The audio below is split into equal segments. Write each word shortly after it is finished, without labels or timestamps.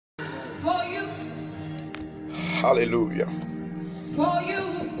For you. Hallelujah. For you.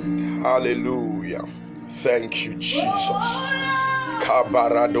 Hallelujah. Thank you, Jesus.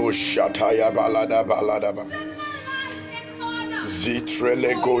 Kabarado shataya balada baladaba.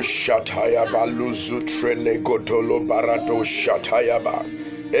 Zitrelego shataya baluzu trelego dolo barado shataya ba.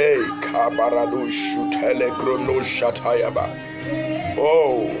 Hey, kabarado shutele grono shataya ba.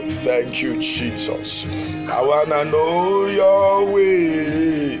 Oh, thank you, Jesus. I wanna know your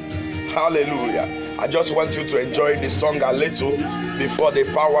way. Hallelujah. I just want you to enjoy the song a little before the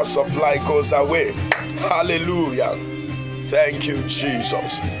power supply goes away. Hallelujah. Thank you,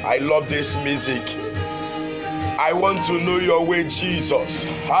 Jesus. I love this music. I want to know your way, Jesus.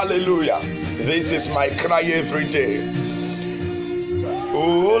 Hallelujah. This is my cry every day.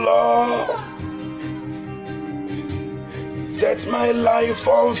 Oh Lord, set my life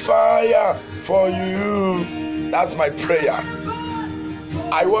on fire for you. That's my prayer.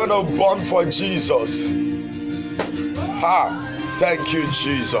 I want to burn for Jesus. Thank you,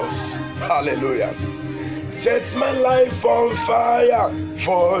 Jesus. Hallelujah. Set my life on fire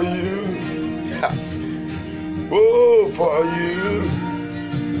for you. Oh, for you.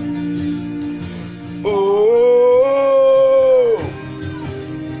 Oh,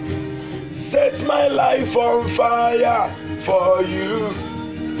 set my life on fire for you.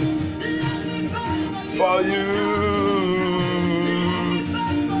 For you.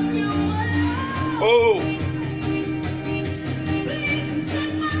 Oh,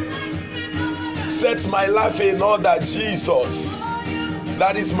 set my life in order, Jesus.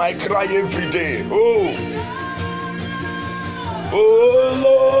 That is my cry every day. Oh, oh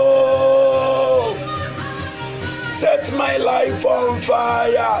Lord, set my life on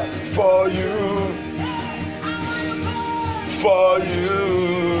fire for you. For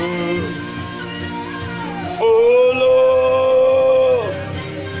you. Oh Lord,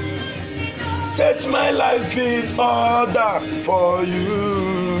 set my life in order for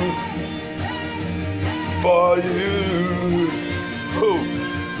you. For you. Oh,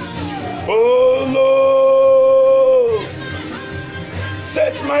 oh Lord,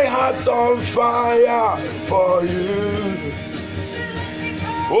 set my heart on fire for you.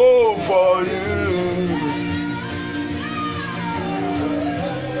 Oh, for you.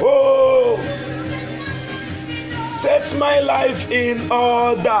 Oh, set my life in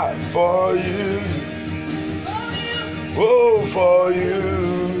order for you. Oh, for you.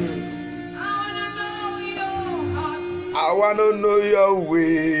 I want to know your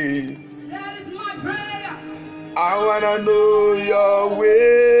way. That is my prayer. I want to know your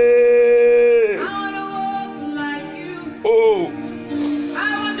way. I want to walk like you. Oh. I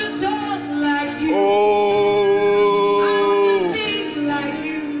want to talk like you. Oh. I want to think like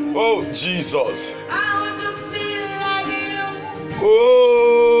you. Oh, Jesus. I want to feel like you.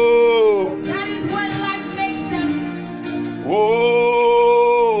 Oh. That is when life makes sense.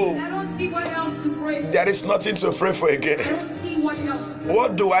 Oh. I don't see what else to pray for. There is nothing to pray for again. I don't see what else.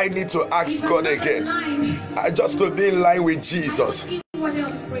 What do I need to ask God again? Just to be in line with Jesus.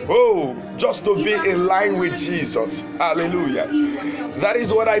 Oh, just to be in line with Jesus. Hallelujah. That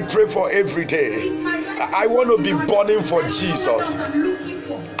is what I pray for every day. I want to be burning for Jesus.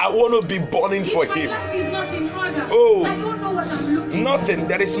 I want to be burning for Him. Oh, nothing.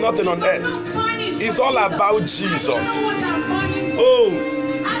 There is nothing on earth. It's all about Jesus. Oh,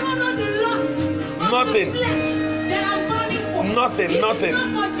 nothing. Nothing.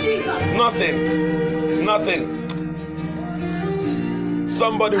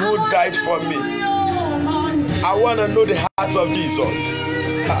 Somebody who died for me. I want to know the heart of Jesus.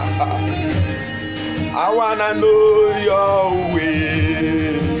 I want to know your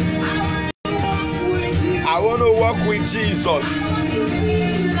way. I want to walk with Jesus.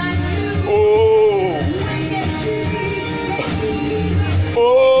 Oh.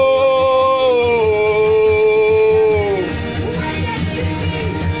 Oh.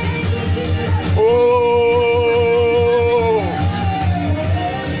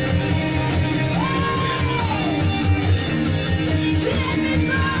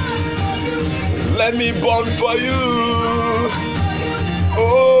 Let me burn for you. Oh,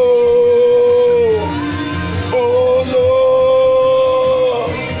 oh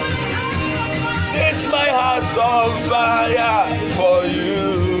Lord, set my heart on fire for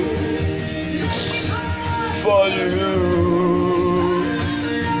you, for you.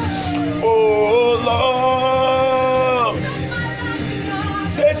 Oh Lord,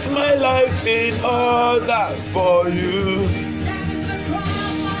 set my life in order for you.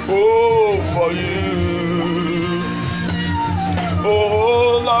 Oh, for you.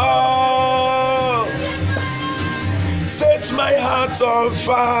 Oh Lord, set my my heart on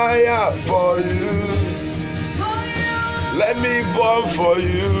fire for you. Let me burn for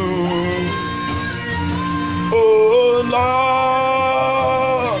you. Oh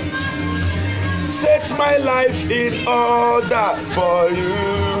Lord, set my life in order for you.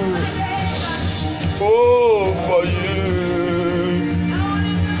 Oh, for you.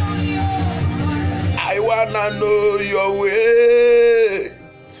 I wanna know your way.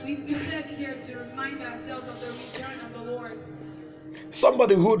 We said here to remind ourselves of the return of the Lord.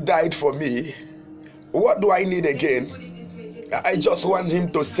 Somebody who died for me, what do I need again? I just want him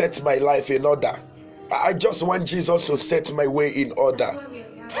to set my life in order. I just want Jesus to set my way in order.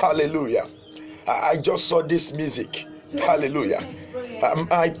 Hallelujah. I just saw this music. Hallelujah.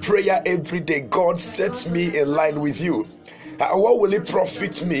 My prayer every day, God sets me in line with you. What will it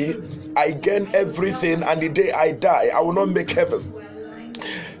profit me? I gain everything, and the day I die, I will not make heaven.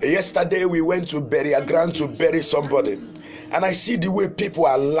 Yesterday we went to burial ground to bury somebody, and I see the way people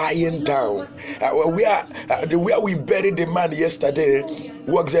are lying down. Where we buried the man yesterday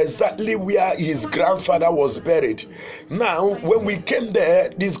was exactly where his grandfather was buried. Now, when we came there,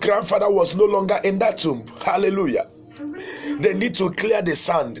 this grandfather was no longer in that tomb. Hallelujah. They need to clear the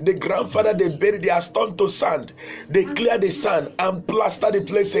sand. The grandfather they buried, they are turned to sand. They clear the sand and plaster the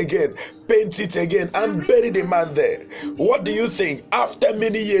place again, paint it again, and bury the man there. What do you think? After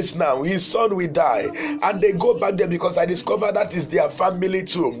many years now, his son will die, and they go back there because I discovered that is their family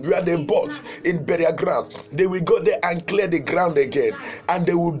tomb where they bought in burial ground. They will go there and clear the ground again, and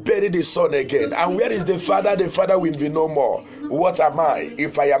they will bury the son again. And where is the father? The father will be no more. What am I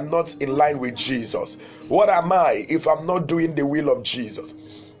if I am not in line with Jesus? What am I if I'm not doing the will of Jesus?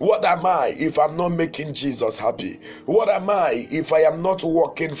 What am I if I'm not making Jesus happy? What am I if I am not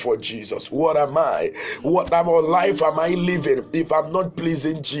working for Jesus? What am I? What life am I living if I'm not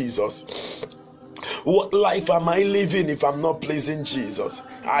pleasing Jesus? What life am I living if I'm not pleasing Jesus?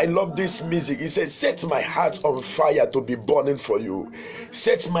 I love this music. It says, set my heart on fire to be burning for you.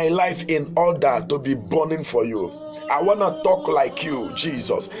 Set my life in order to be burning for you. I want to talk like you,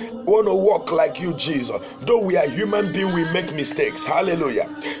 Jesus. I want to walk like you, Jesus. Though we are human beings, we make mistakes. Hallelujah.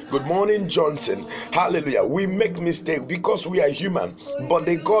 Good morning, Johnson. Hallelujah. We make mistakes because we are human. But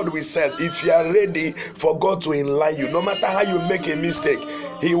the God we serve, if you are ready for God to enlighten you, no matter how you make a mistake,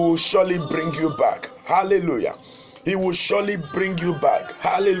 He will surely bring you back. Hallelujah. He will surely bring you back.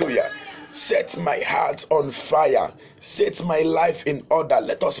 Hallelujah. Set my heart on fire. Set my life in order.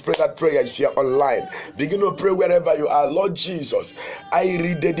 Let us pray that prayer if you're online. Begin to pray wherever you are. Lord Jesus, I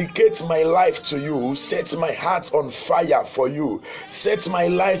rededicate my life to you. Set my heart on fire for you. Set my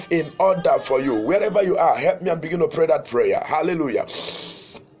life in order for you. Wherever you are, help me and begin to pray that prayer. Hallelujah.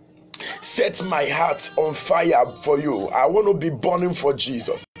 Set my heart on fire for you. I want to be burning for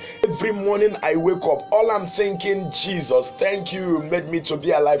Jesus. Every morning I wake up, all I'm thinking, Jesus, thank you, you made me to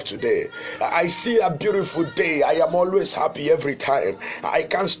be alive today. I see a beautiful day. I am always happy every time. I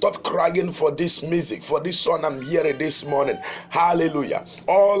can't stop crying for this music, for this song I'm hearing this morning. Hallelujah.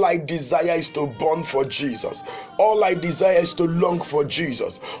 All I desire is to burn for Jesus. All I desire is to long for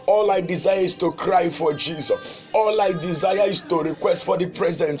Jesus. All I desire is to cry for Jesus. All I desire is to request for the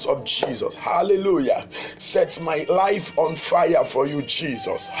presence of Jesus. Hallelujah. Set my life on fire for you,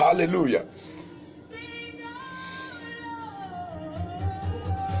 Jesus. Hallelujah.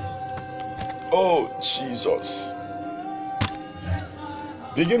 Oh, Jesus.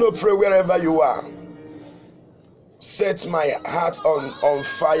 Begin to pray wherever you are. Set my heart on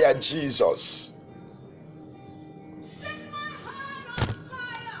fire, Jesus.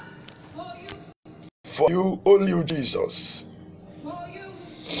 For you, only you, Jesus.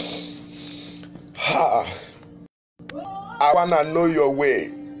 Ha. I want to know your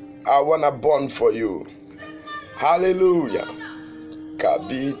way. I want to burn for you. Hallelujah.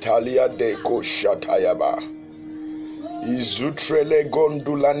 Kabi talia deko shatayaba. Izutrele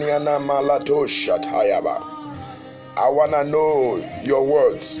gondulaniana malato shatayaba. I want to know your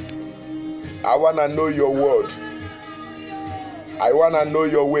words. I want to know your word. I want to know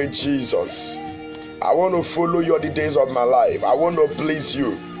your way, Jesus. I want to follow you all the days of my life. I want to please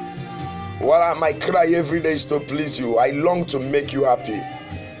you. What my cry every day is to please you. I long to make you happy.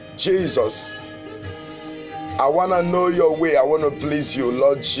 Jesus, I want to know your way. I want to please you,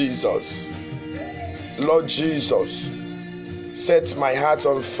 Lord Jesus. Lord Jesus, set my heart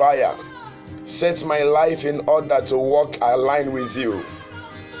on fire. Set my life in order to walk aligned with you.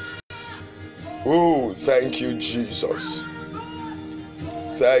 Oh, thank you, Jesus.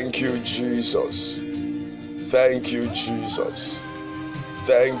 Thank you, Jesus. Thank you, Jesus.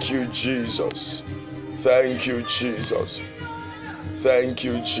 Thank you, Jesus. Thank you, Jesus. Thank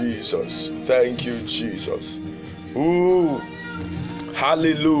you, Jesus. Thank you, Jesus. Ooh,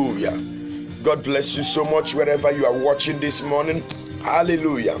 Hallelujah. God bless you so much wherever you are watching this morning.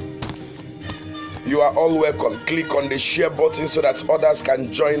 Hallelujah. You are all welcome. Click on the share button so that others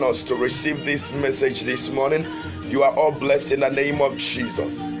can join us to receive this message this morning. You are all blessed in the name of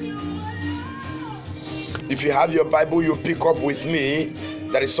Jesus. If you have your Bible, you pick up with me.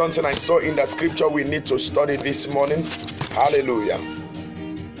 There is something I saw in the scripture we need to study this morning. Hallelujah.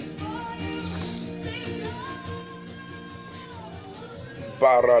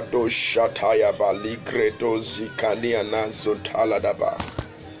 Barado shataya bali gredo zikaniana zotaladaba.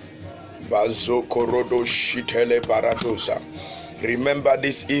 Bazo korodo shitele baradosa. Remember,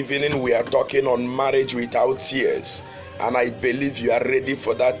 this evening we are talking on marriage without tears. And I believe you are ready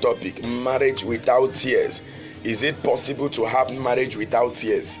for that topic. Marriage without tears. Is it possible to have marriage without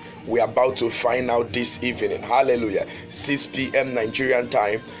tears? We are about to find out this evening. Hallelujah. 6 p.m. Nigerian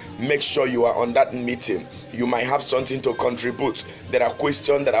time. Make sure you are on that meeting. You might have something to contribute. There are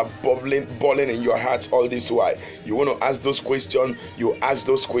questions that are boiling in your heart all this while. You want to ask those questions, you ask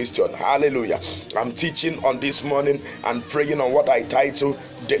those questions. Hallelujah. I'm teaching on this morning and praying on what I title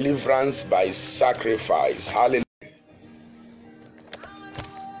Deliverance by Sacrifice. Hallelujah.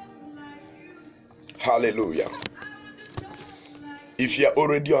 Hallelujah. If you are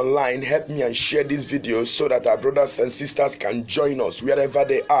already online, help me and share this video so that our brothers and sisters can join us wherever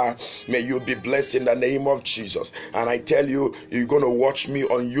they are. May you be blessed in the name of Jesus. And I tell you, you're going to watch me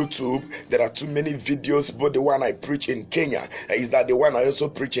on YouTube. There are too many videos, but the one I preach in Kenya is that the one I also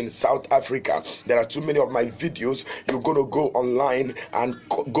preach in South Africa. There are too many of my videos. You're going to go online and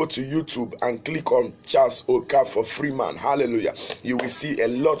go to YouTube and click on Charles Okafor Freeman. Hallelujah. You will see a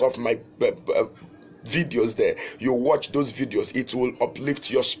lot of my videos there. You watch those videos, it will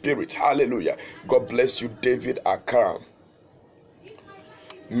uplift your spirit. Hallelujah. God bless you, David Akram.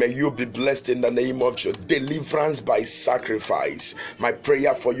 May you be blessed in the name of Jesus. Deliverance by sacrifice. My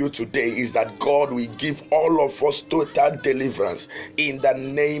prayer for you today is that God will give all of us total deliverance in the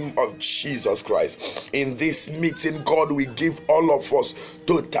name of Jesus Christ. In this meeting, God will give all of us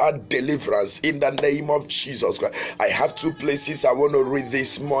total deliverance in the name of Jesus Christ. I have two places I want to read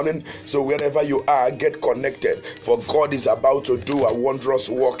this morning. So wherever you are, get connected. For God is about to do a wondrous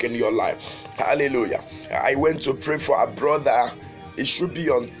work in your life. Hallelujah. I went to pray for a brother. It should be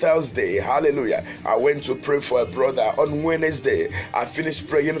on Thursday. Hallelujah. I went to pray for a brother on Wednesday. I finished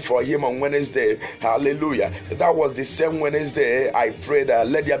praying for him on Wednesday. Hallelujah. That was the same Wednesday I prayed,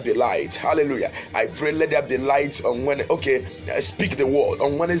 let there be light. Hallelujah. I prayed, let there be light on Wednesday. Okay, speak the word.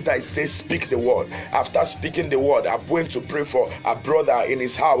 On Wednesday, I say, speak the word. After speaking the word, I went to pray for a brother in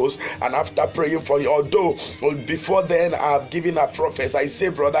his house. And after praying for him, although before then I have given a prophet, I say,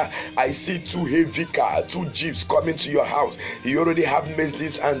 brother, I see two heavy cars, two jeeps coming to your house. He already have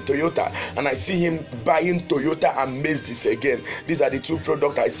Mercedes and Toyota, and I see him buying Toyota and Mercedes again. These are the two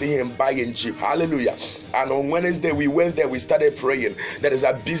products I see him buying Jeep. Hallelujah. And on Wednesday we went there, we started praying. There is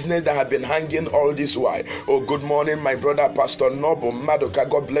a business that had been hanging all this while. Oh, good morning, my brother Pastor Nobo Madoka.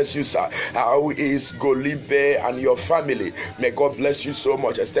 God bless you, sir. How is Golibe and your family? May God bless you so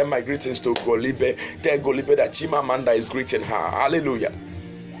much. Extend my greetings to Golibe. Tell Golibe that Chimamanda is greeting her. Hallelujah.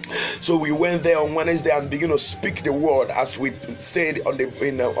 So we went there on Wednesday and began to speak the word as we said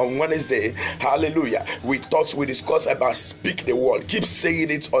on Wednesday. Hallelujah. We thought we discussed about speak the word. Keep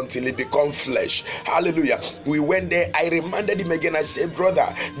saying it until it becomes flesh. Hallelujah. We went there. I reminded him again. I said,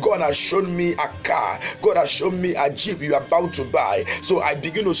 brother, God has shown me a car. God has shown me a Jeep you are about to buy. So I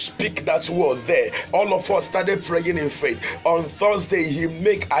began to speak that word there. All of us started praying in faith. On Thursday, he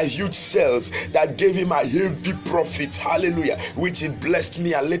made a huge sales that gave him a heavy profit. Hallelujah. Which it blessed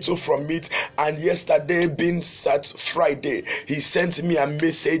me a little from it. And yesterday being Friday, he sent me a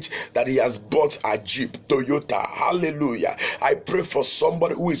message that he has bought a Jeep Toyota. Hallelujah. I pray for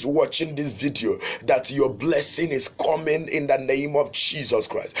somebody who is watching this video that your blessing is coming in the name of Jesus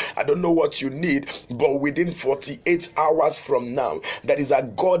Christ. I don't know what you need, but within 48 hours from now, there is a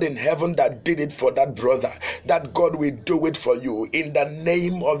God in heaven that did it for that brother. That God will do it for you in the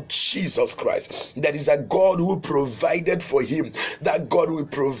name of Jesus Christ. There is a God who provided for him. That God will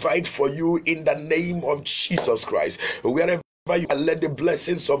provide for you in the name of Jesus Christ. Wherever you are, let the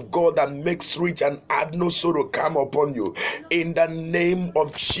blessings of God that makes rich and add no sorrow come upon you in the name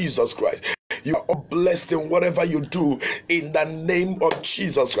of Jesus Christ. You are all blessed in whatever you do in the name of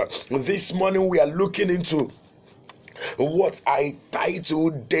Jesus Christ. This morning we are looking into what I title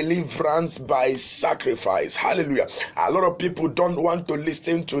Deliverance by Sacrifice. Hallelujah. A lot of people don't want to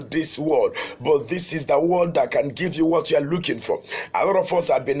listen to this word, but this is the word that can give you what you are looking for. A lot of us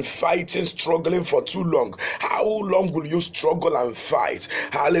have been fighting, struggling for too long. How long will you struggle and fight?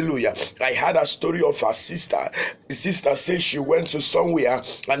 Hallelujah. I had a story of a sister. The sister says she went to somewhere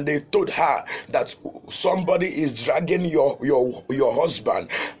and they told her that somebody is dragging your husband,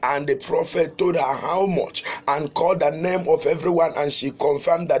 and the prophet told her how much and called the name of everyone, and she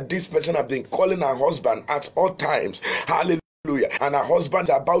confirmed that this person had been calling her husband at all times. Hallelujah. And her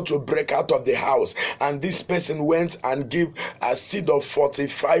husband's about to break out of the house, and this person went and gave a seed of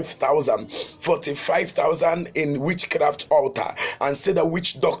 45,000 in witchcraft altar, and said a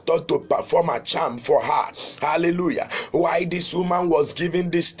witch doctor to perform a charm for her. Hallelujah. Why this woman was giving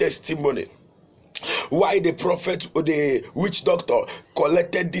this testimony, why the prophet or the witch doctor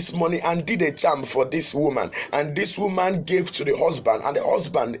collected this money and did a charm for this woman, and this woman gave to the husband, and the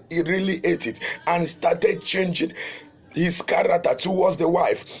husband, he really ate it and started changing his character towards the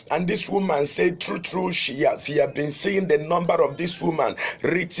wife. And this woman said, true, she had been seeing the number of this woman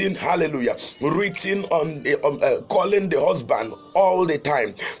written, hallelujah, written on calling the husband all the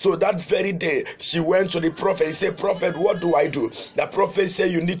time. So that very day she went to the prophet. He said, prophet, what do I do? The prophet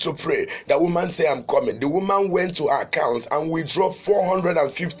said, you need to pray. The woman said, I'm coming. The woman went to her account and withdrew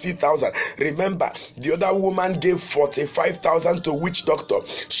 450,000. Remember, the other woman gave 45,000 to witch doctor.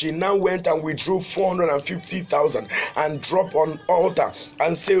 She now went and withdrew 450,000 and drop on altar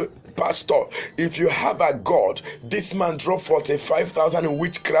and say, pastor, if you have a God, this man dropped 45,000 in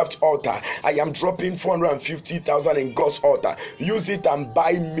witchcraft altar, I am dropping 450,000 in God's altar. Use it and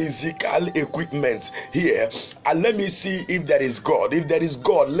buy musical equipment here, and let me see if there is God. If there is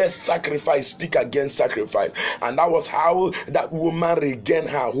God, let's sacrifice, speak against sacrifice. And that was how that woman regained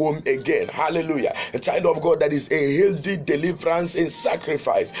her home again. Hallelujah. A child of God, that is a healthy deliverance in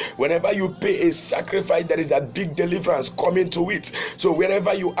sacrifice. Whenever you pay a sacrifice, there is a big deliverance coming to it. So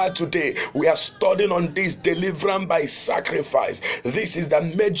wherever you are today, we are studying on this deliverance by sacrifice. This is the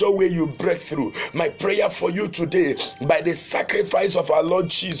major way you break through. My prayer for you today, by the sacrifice of our Lord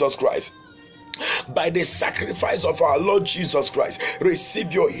Jesus Christ, by the sacrifice of our Lord Jesus Christ,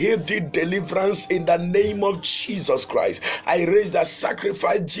 receive your heavy deliverance in the name of Jesus Christ. I raise the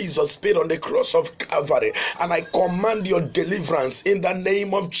sacrifice Jesus paid on the cross of Calvary, and I command your deliverance in the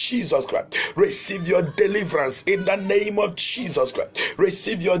name of Jesus Christ. Receive your deliverance in the name of Jesus Christ.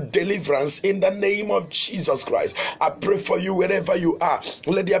 Receive your deliverance in the name of Jesus Christ. I pray for you wherever you are.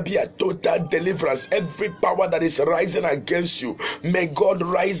 Let there be a total deliverance. Every power that is rising against you, may God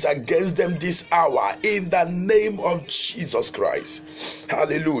rise against them this hour in the name of Jesus Christ.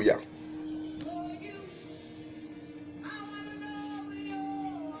 Hallelujah.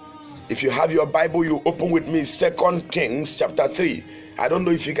 If you have your Bible, you open with me 2 Kings chapter 3. I don't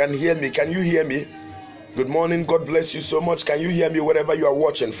know if you can hear me. Can you hear me? Good morning. God bless you so much. Can you hear me wherever you are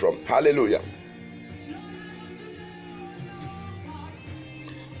watching from? Hallelujah.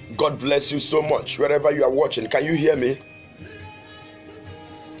 God bless you so much wherever you are watching. Can you hear me?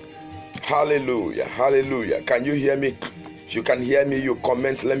 Hallelujah. Hallelujah. Can you hear me? If you can hear me, you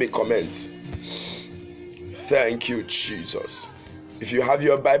comment. Let me comment. Thank you, Jesus. If you have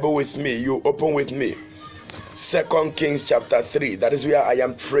your Bible with me, you open with me 2 Kings chapter 3. That is where I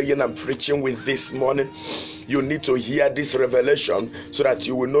am praying and preaching with this morning. You need to hear this revelation so that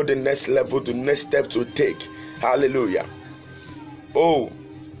you will know the next level, the next step to take. Hallelujah. Oh,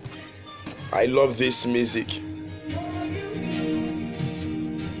 I love this music.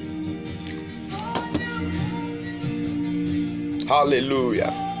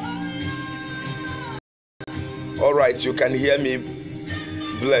 Hallelujah. All right, you can hear me.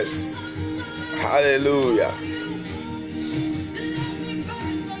 Bless. Hallelujah.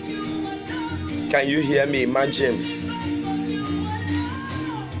 Can you hear me, man James?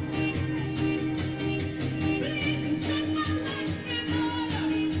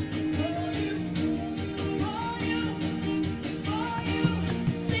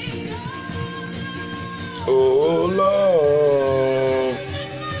 Oh Lord,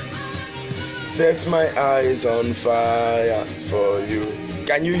 set my eyes on fire for you.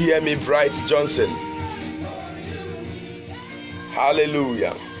 Can you hear me, Bright Johnson?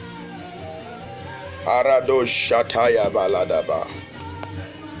 Hallelujah. Arado Shataya Baladaba.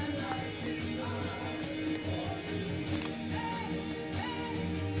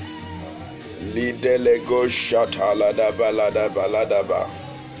 Lidelego Shatalada Balada Baladaba.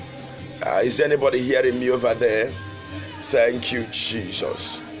 Is anybody hearing me over there? Thank you,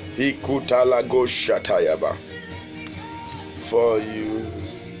 Jesus. Hikutalago Shatayaba. For you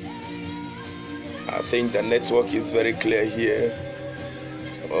I think the network is very clear here.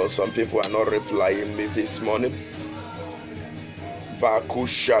 Oh, some people are not replying me this morning.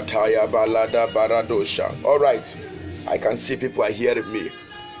 Bakushataya balada baradosha. All right, I can see people are hearing me.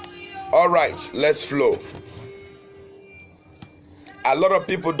 All right, let's flow. A lot of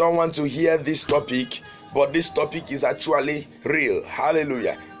people don't want to hear this topic, but this topic is actually real.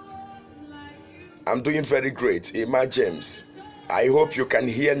 Hallelujah. I'm doing very great. Emma James. I hope you can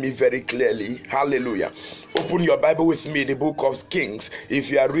hear me very clearly. Hallelujah. Open your Bible with me, the book of Kings. If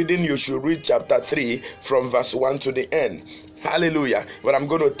you are reading, you should read chapter 3 from verse 1 to the end. Hallelujah. But I'm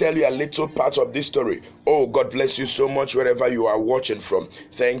going to tell you a little part of this story. Oh, God bless you so much wherever you are watching from.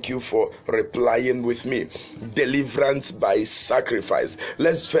 Thank you for replying with me. Deliverance by sacrifice.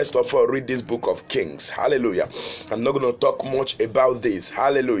 Let's first of all read this book of Kings. Hallelujah. I'm not going to talk much about this.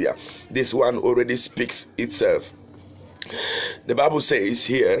 Hallelujah. This one already speaks itself. The Bible says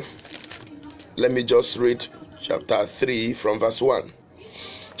here, let me just read chapter 3 from verse 1.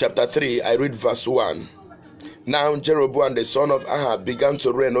 Chapter 3, I read verse 1. Now Jeroboam the son of Ahab began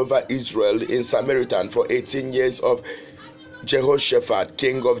to reign over Israel in Samaria for 18 years of Jehoshaphat,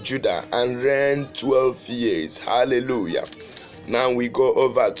 king of Judah, and reigned 12 years. Hallelujah. Now we go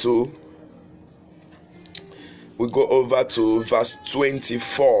over to verse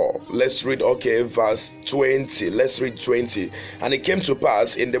 24. Let's read, verse 20. Let's read 20. And it came to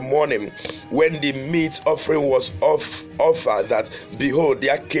pass in the morning, when the meat offering was offered, that behold,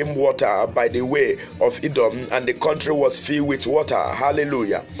 there came water by the way of Edom, and the country was filled with water.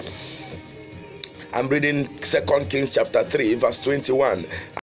 Hallelujah. I'm reading 2 Kings chapter 3 verse 21.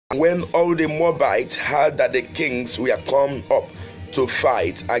 And when all the Moabites heard that the kings were come up to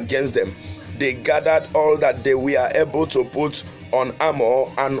fight against them, they gathered all that they were able to put on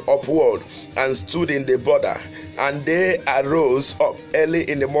armor and upward, and stood in the border. And they arose up early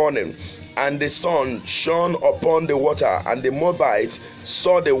in the morning, and the sun shone upon the water, and the Moabites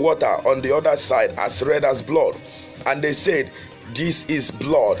saw the water on the other side as red as blood. And they said, This is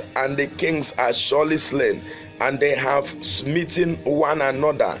blood, and the kings are surely slain, and they have smitten one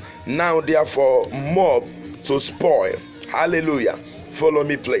another. Now therefore mob to spoil. Hallelujah. Follow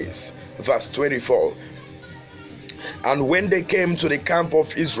me, please. Verse 24. And when they came to the camp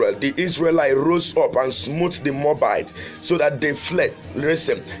of Israel, the Israelites rose up and smote the Moabite, so that they fled.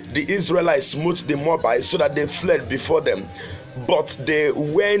 Listen, the Israelites smote the Moabite, so that they fled before them. But they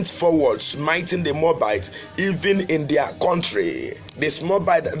went forward, smiting the Moabites, even in their country.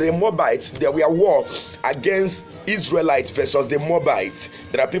 The Moabites, there were war against Israelites versus the Moabites.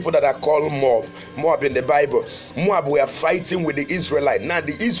 There are people that are called Moab in the Bible. Moab were fighting with the Israelites. Now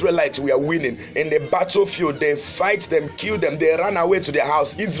the Israelites were winning. In the battlefield, they fight them, kill them. They ran away to their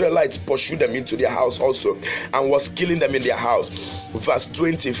house. Israelites pursued them into their house also, and was killing them in their house. Verse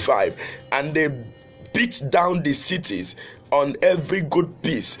 25. And they beat down the cities on every good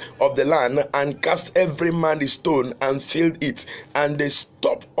piece of the land, and cast every man a stone, and filled it. And they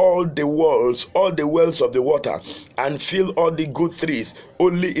stopped all the wells of the water, and filled all the good trees.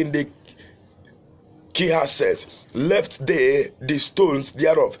 Only in the Kehaset left they the stones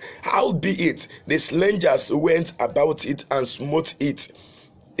thereof. Howbeit the slangers went about it, and smote it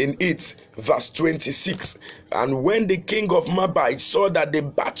in it. Verse 26. And when the king of Moab saw that the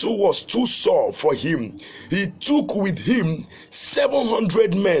battle was too sore for him, he took with him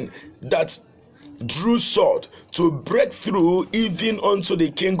 700 men that drew sword to break through even unto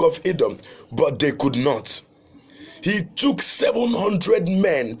the king of Edom, but they could not. He took 700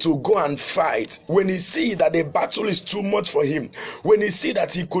 men to go and fight. When he see that the battle is too much for him, when he see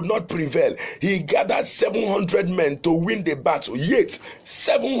that he could not prevail, he gathered 700 men to win the battle. Yet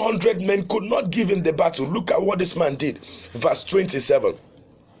 700 men could not give him the battle. Look at what this man did. Verse 27.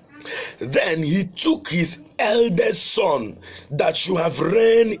 Then he took his eldest son that should have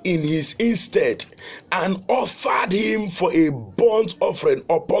reigned in his instead, and offered him for a burnt offering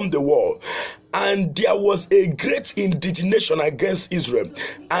upon the wall. And there was a great indignation against Israel,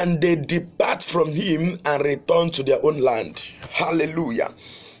 and they depart from him and return to their own land. Hallelujah.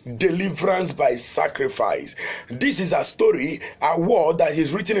 Deliverance by sacrifice. This is a story, a word that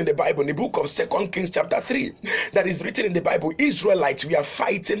is written in the Bible, in the book of 2 Kings chapter 3, that is written in the Bible. Israelites were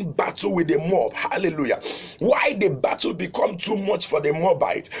fighting battle with the Moab. Hallelujah. Why the battle become too much for the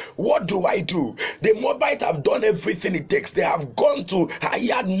Moabites? What do? The Moabites have done everything it takes. They have gone to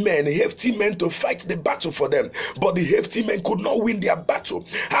hired men, hefty men, to fight the battle for them, but the hefty men could not win their battle.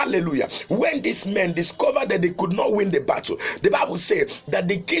 Hallelujah. When these men discovered that they could not win the battle, the Bible says that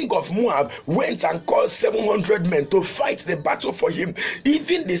the king of Moab went and called 700 men to fight the battle for him.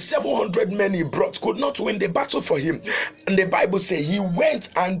 Even the 700 men he brought could not win the battle for him. And the Bible says he went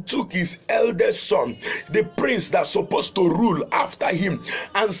and took his eldest son, the prince that's supposed to rule after him,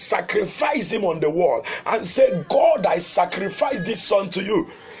 and sacrificed him on the wall and said, God, I sacrifice this son to you.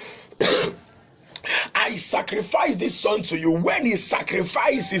 I sacrifice this son to you. When he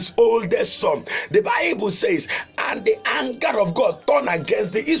sacrificed his oldest son, the Bible says, and the anger of God turned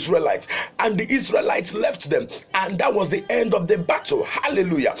against the Israelites, and the Israelites left them, and that was the end of the battle.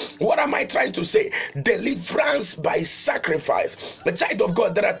 Hallelujah. What am I trying to say? Deliverance by sacrifice. The child of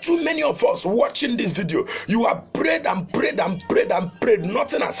God, there are too many of us watching this video. You have prayed and prayed and prayed and prayed.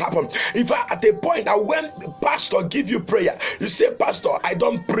 Nothing has happened. If at a point that when pastor give you prayer, you say, Pastor, I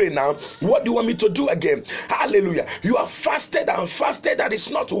don't pray now. What do you want me to do again? Hallelujah. You have fasted and fasted, that is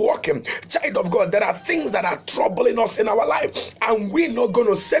not working. Child of God, there are things that are troubling us in our life, and we're not going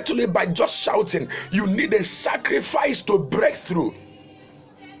to settle it by just shouting. You need a sacrifice to break through.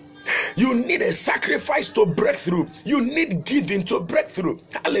 You need a sacrifice to break through. You need giving to break through.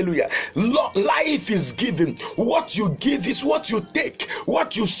 Hallelujah. Life is giving. What you give is what you take.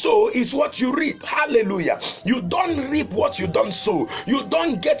 What you sow is what you reap. Hallelujah. You don't reap what you don't sow. You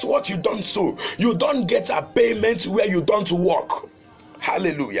don't get what you don't sow. You don't get a payment where you don't work.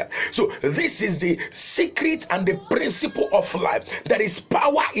 Hallelujah. So this is the secret and the principle of life. There is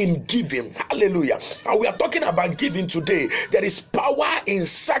power in giving. Hallelujah. And we are talking about giving today. There is power in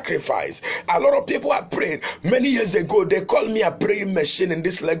sacrifice. A lot of people have prayed. Many years ago, they called me a praying machine in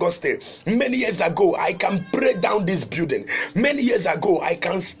this Lagos state. Many years ago, I can pray down this building. Many years ago, I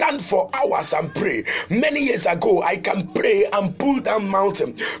can stand for hours and pray. Many years ago, I can pray and pull down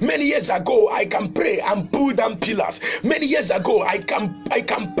mountains. Many years ago, I can pray and pull down pillars. Many years ago, I can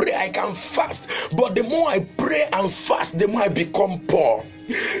pray, I can fast. But the more I pray and fast, the more I become poor.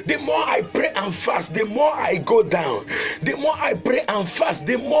 The more I pray and fast, the more I go down. The more I pray and fast,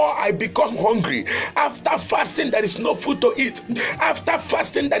 the more I become hungry. After fasting, there is no food to eat. After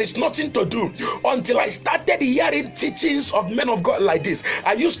fasting, there is nothing to do. Until I started hearing teachings of men of God like this.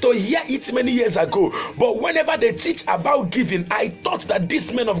 I used to hear it many years ago, but whenever they teach about giving, I thought that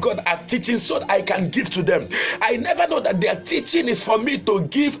these men of God are teaching so that I can give to them. I never know that their teaching is for me to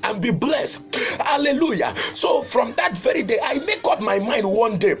give and be blessed. Hallelujah. So from that very day, I make up my mind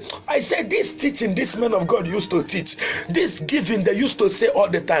one day. I said, this teaching this man of God used to teach, this giving they used to say all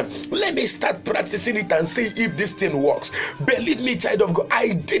the time, let me start practicing it and see if this thing works. Believe me, child of God,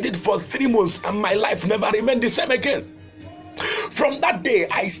 I did it for 3 months and my life never remained the same again. From that day,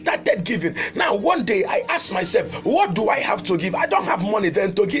 I started giving. Now, one day, I asked myself, what do I have to give? I don't have money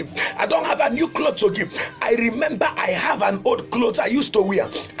then to give. I don't have a new cloth to give. I remember I have an old clothes I used to wear.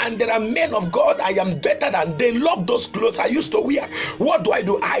 And there are men of God I am better than. They love those clothes I used to wear. What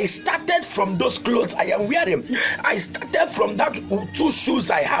do? I started from those clothes I am wearing. I started from that 2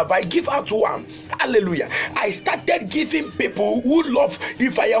 shoes I have. I give out 1. Hallelujah. I started giving people who love.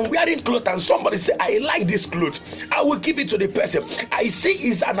 If I am wearing clothes and somebody say, I like this clothes, I will give it to the person. I see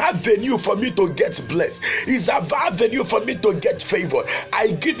it's an avenue for me to get blessed. It's an avenue for me to get favor.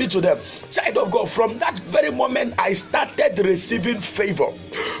 I give it to them. Child of God, from that very moment I started receiving favor.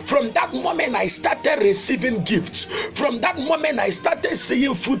 From that moment I started receiving gifts. From that moment I started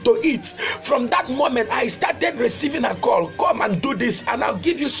seeing food to eat. From that moment I started receiving a call, come and do this and I'll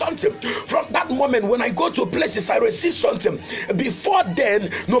give you something. From that moment when I go to places I receive something. Before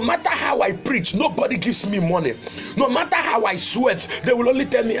then, no matter how I preach, nobody gives me money. No matter how I sweat, they will only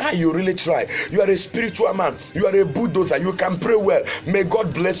tell me, you really try. You are a spiritual man. You are a bulldozer. You can pray well. May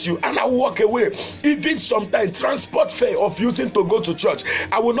God bless you. And I walk away. Even sometimes transport fare of using to go to church,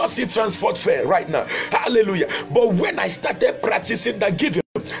 I will not see transport fare right now. Hallelujah. But when I started practicing that giving,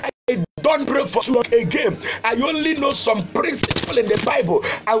 I don't pray for too long again. I only know some principle in the Bible.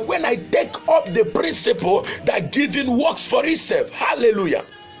 And when I take up the principle that giving works for itself, hallelujah.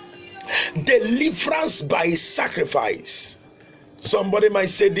 Deliverance by sacrifice. Somebody might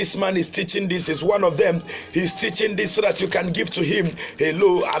say, this man is teaching this, is one of them. He's teaching this so that you can give to him.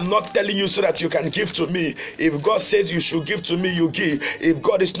 Hello, I'm not telling you so that you can give to me. If God says you should give to me, you give. If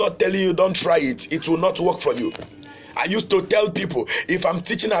God is not telling you, don't try it. It will not work for you. I used to tell people, if I'm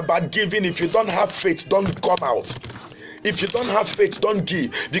teaching about giving, if you don't have faith, don't come out. If you don't have faith, don't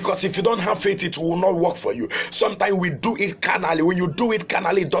give. Because if you don't have faith, it will not work for you. Sometimes we do it carnally. When you do it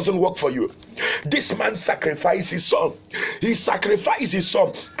carnally, it doesn't work for you. This man sacrificed his son. He sacrificed his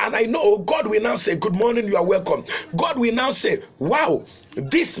son. And I know God will now say, good morning, you are welcome. God will now say, wow,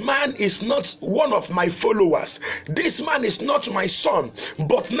 this man is not one of my followers. This man is not my son.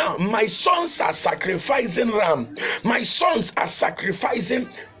 But now my sons are sacrificing ram. My sons are sacrificing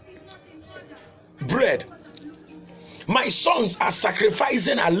bread. My sons are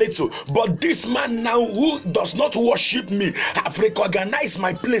sacrificing a little, but this man now who does not worship me have recognized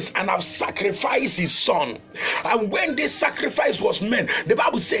my place and have sacrificed his son. And when this sacrifice was made, the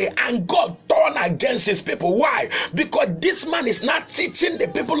Bible says, and God turned against his people. Why? Because this man is not teaching the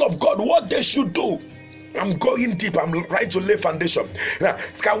people of God what they should do. I'm going deep. I'm trying to lay foundation. Now,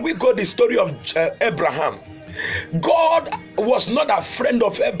 can we go the story of Abraham? God was not a friend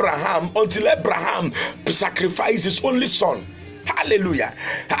of Abraham until Abraham sacrificed his only son. Hallelujah.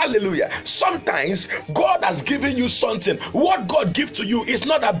 Hallelujah. Sometimes God has given you something. What God gives to you is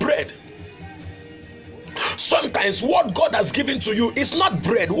not a bread. Sometimes what God has given to you is not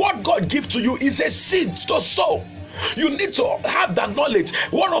bread. What God gives to you is a seed to sow. You need to have that knowledge.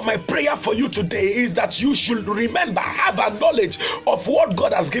 One of my prayer for you today is that you should remember, have a knowledge of what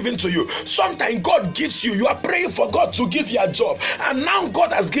God has given to you. Sometimes God gives you are praying for God to give you a job, and now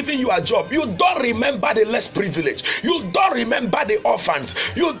God has given you a job. You don't remember the less privileged. You don't remember the orphans.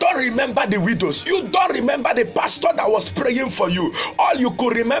 You don't remember the widows. You don't remember the pastor that was praying for you. All you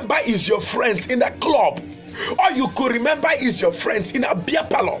could remember is your friends in the club. All you could remember is your friends in a beer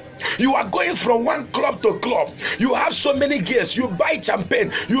parlor. You are going from one club to club. You have so many gears. You buy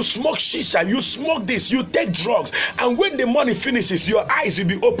champagne. You smoke shisha. You smoke this. You take drugs. And when the money finishes, your eyes will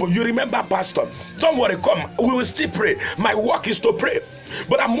be open. You remember, Pastor, don't worry, come. We will still pray. My work is to pray.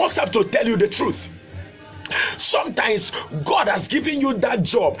 But I must have to tell you the truth. Sometimes God has given you that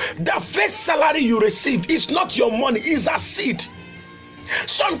job. The first salary you receive is not your money. It's a seed.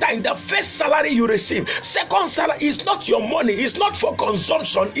 Sometimes the first salary you receive, second salary is not your money, it's not for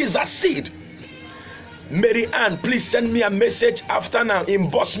consumption, it's a seed. Mary Ann, please send me a message after now,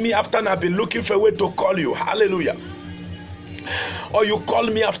 inbox me after now. I've been looking for a way to call you. Hallelujah. Or you call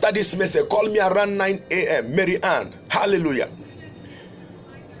me after this message, call me around 9 a.m. Mary Ann. Hallelujah.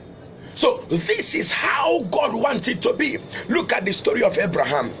 So this is how God wanted to be. Look at the story of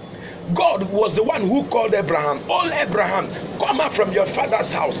Abraham. God was the one who called Abraham. Oh, Abraham, come out from your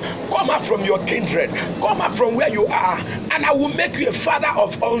father's house. Come out from your kindred. Come out from where you are, and I will make you a father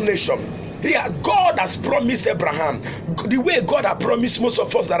of all nations. God has promised Abraham, the way God has promised most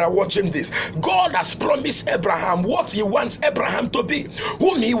of us that are watching this. God has promised Abraham what he wants Abraham to be,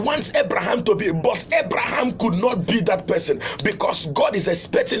 whom he wants Abraham to be. But Abraham could not be that person because God is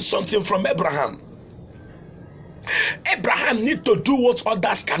expecting something from Abraham. Abraham needs to do what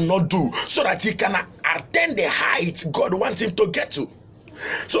others cannot do so that he can attain the height God wants him to get to.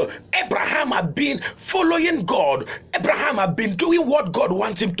 So Abraham had been following God. Abraham had been doing what God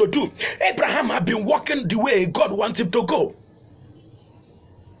wants him to do. Abraham had been walking the way God wants him to go.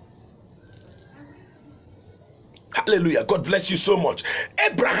 Hallelujah. God bless you so much.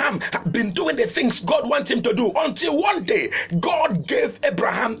 Abraham had been doing the things God wants him to do until one day God gave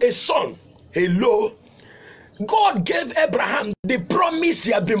Abraham a son. Hello. God gave Abraham the promise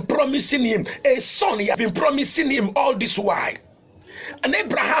he had been promising him, a son he had been promising him all this while. And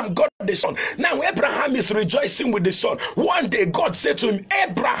Abraham got the son. Now Abraham is rejoicing with the son. One day God said to him,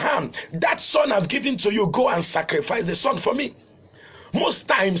 Abraham, that son I've given to you, go and sacrifice the son for me. Most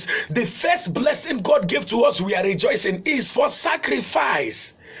times, the first blessing God gave to us, we are rejoicing, is for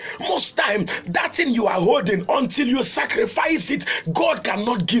sacrifice. Most time, that thing you are holding, until you sacrifice it, God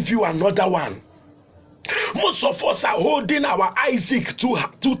cannot give you another one. Most of us are holding our Isaac too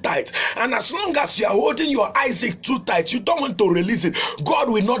tight, and as long as you are holding your Isaac too tight, you don't want to release it, God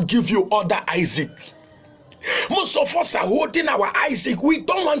will not give you other Isaac. Most of us are holding our Isaac, we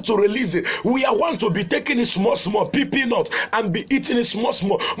don't want to release it, we want to be taking it small, peeping out and be eating it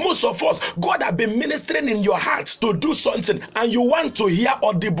small. Most of us, God has been ministering in your heart to do something, and you want to hear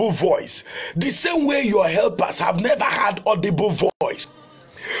audible voice, the same way your helpers have never had audible voice.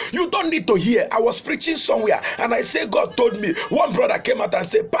 You don't need to hear. I was preaching somewhere and I say God told me. One brother came out and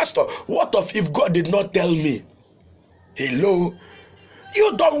said, Pastor, what if God did not tell me? Hello?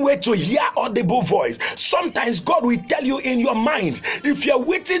 You don't wait to hear audible voice. Sometimes God will tell you in your mind. If you're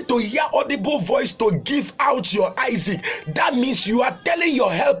waiting to hear audible voice to give out your Isaac, that means you are telling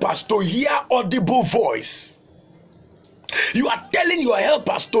your helpers to hear audible voice. You are telling your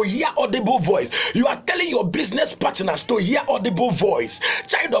helpers to hear audible voice. You are telling your business partners to hear audible voice.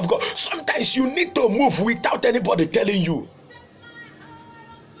 Child of God, sometimes you need to move without anybody telling you.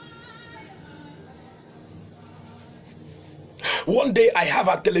 One day I have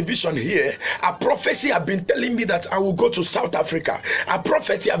a television here. A prophecy have been telling me that I will go to South Africa. A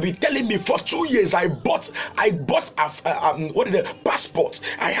prophecy have been telling me for 2 years. I bought a passport.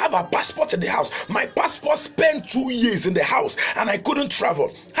 I have a passport in the house. My passport spent 2 years in the house and I couldn't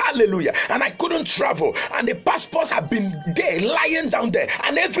travel. Hallelujah. And I couldn't travel. And the passports have been there, lying down there.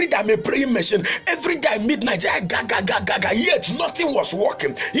 And every day I'm a praying machine. Every day midnight, yet nothing was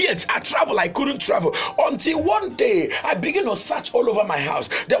working. Yet I travel, I couldn't travel. Until one day I began to search all over my house.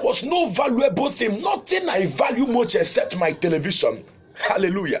 There was no valuable thing, nothing I value much except my television.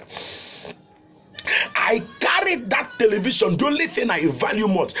 Hallelujah. I carried that television, the only thing I value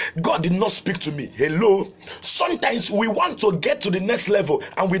much. God did not speak to me. Hello. Sometimes we want to get to the next level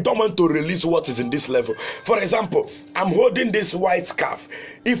and we don't want to release what is in this level. For example, I'm holding this white scarf.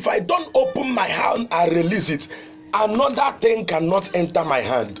 If I don't open my hand and release it, another thing cannot enter my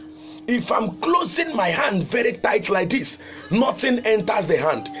hand. If I'm closing my hand very tight like this, nothing enters the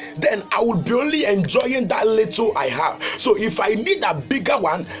hand. Then I will be only enjoying that little I have. So if I need a bigger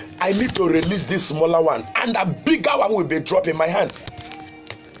one, I need to release this smaller one, and a bigger one will be dropping my hand.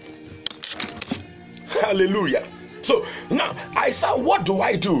 Hallelujah. So now I said, what do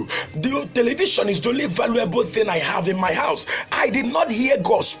I do? The television is the only valuable thing I have in my house. I did not hear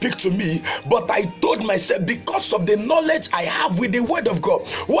God speak to me, but I told myself, because of the knowledge I have with the word of God,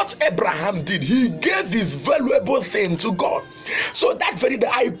 what Abraham did, he gave his valuable thing to God. So that very day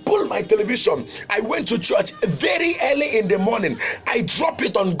I pulled my television. I went to church very early in the morning. I drop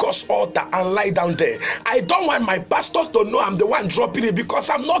it on God's altar and lie down there. I don't want my pastor to know I'm the one dropping it, because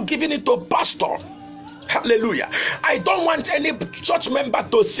I'm not giving it to pastor. Hallelujah. I don't want any church member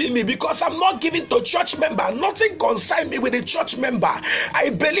to see me, because I'm not giving to church member. Nothing concerns me with the church member.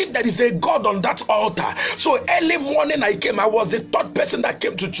 I believe there is a God on that altar. So early morning I came. I was the third person that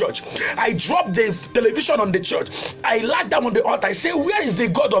came to church. I dropped the television on the church. I laid down on the altar. I say, where is the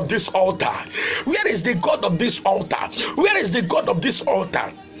God of this altar? Where is the God of this altar? Where is the God of this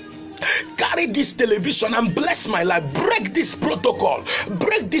altar? Carry this television and bless my life. Break this protocol.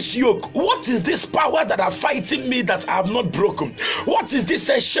 Break this yoke. What is this power that are fighting me that I have not broken? What is this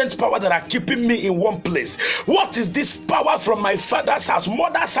ancient power that are keeping me in one place? What is this power from my father's house,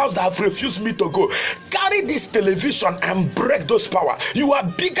 mother's house that have refused me to go? Carry this television and break those power. You are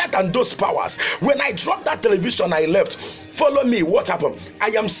bigger than those powers. When I dropped that television, I left. Follow me. What happened? I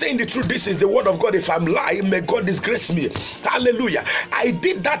am saying the truth. This is the word of God. If I'm lying, may God disgrace me. Hallelujah. I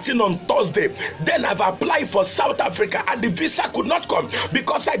did that thing on Thursday. Then I've applied for South Africa and the visa could not come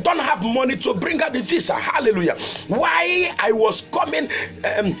because I don't have money to bring out the visa. Hallelujah. Why I was coming,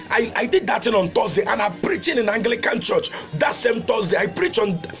 I did that thing on Thursday and I'm preaching in Anglican church that same Thursday. I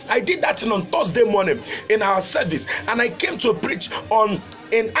did that thing on Thursday morning in our service, and I came to preach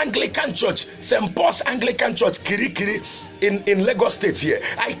in Anglican church, St. Paul's Anglican church, Kirikiri, in Lagos State here.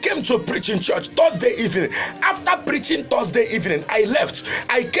 I came to preach in church Thursday evening. After preaching Thursday evening, I left.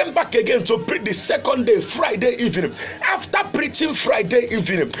 I came back again to preach the second day, Friday evening. After preaching Friday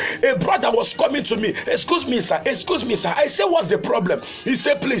evening, a brother was coming to me. Excuse me, sir. Excuse me, sir. I said, what's the problem? He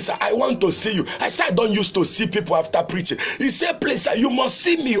said, please, sir, I want to see you. I said, I don't used to see people after preaching. He said, please, sir, you must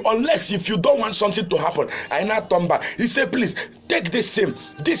see me unless if you don't want something to happen. I now turned back. He said, please, take this same.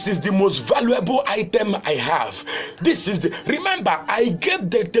 This is the most valuable item I have. This is the, remember, I gave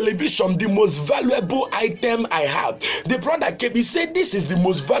the television the most valuable item I have. The brother came, he said, this is the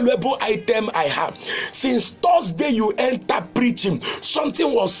most valuable item I have. Since Thursday you enter preaching,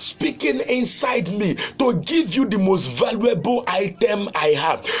 something was speaking inside me to give you the most valuable item I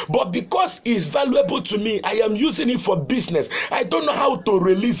have. But because it's valuable to me, I am using it for business. I don't know how to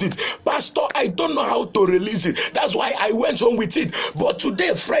release it. Pastor, I don't know how to release it. That's why I went on with it. But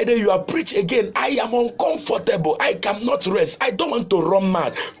today, Friday, you are preach again. I am uncomfortable. I cannot rest. I don't want to run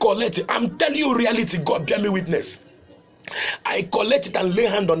mad. Collect it. I'm telling you reality. God bear me witness. I collect it and lay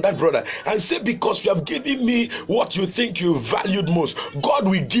hand on that brother and say, because you have given me what you think you valued most, God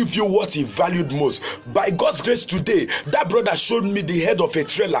will give you what he valued most. By God's grace today, that brother showed me the head of a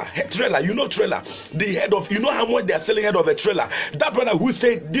trailer. You know trailer. The head of, you know how much they are selling head of a trailer. That brother who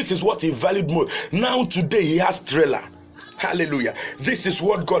said this is what he valued most. Now today he has trailer. Hallelujah. This is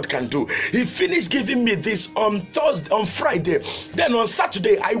what God can do. He finished giving me this on Friday. Then on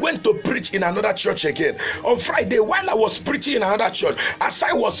Saturday, I went to preach in another church again. On Friday, while I was preaching in another church, as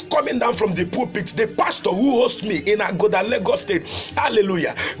I was coming down from the pulpit, the pastor who hosts me in Agoda, Lagos State,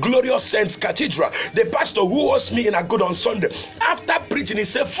 hallelujah, Glorious Saints Cathedral, the pastor who hosts me in Agoda on Sunday, after preaching, he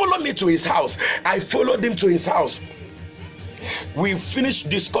said, follow me to his house. I followed him to his house. We finished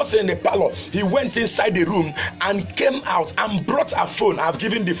discussing in the parlor. He went inside the room and came out and brought a phone. I've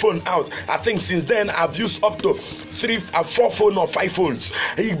given the phone out. I think since then I've used up to 4 phone or 5 phones.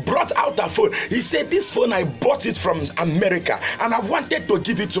 He brought out a phone. He said, this phone, I bought it from America and I've wanted to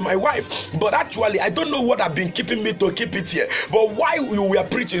give it to my wife, but actually I don't know what I've been keeping me to keep it here. But while we were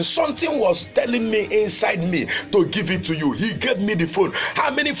preaching, something was telling me inside me to give it to you. He gave me the phone. How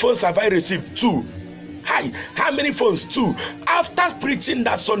many phones have I received? 2. Hi, how many phones? 2. After preaching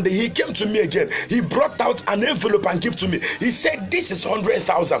that Sunday, he came to me again. He brought out an envelope and gave to me. He said, this is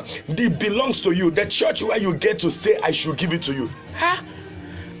 100,000. It belongs to you. The church where you get to say I should give it to you. Huh?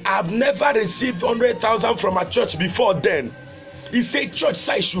 I've never received 100,000 from a church before then. He said, church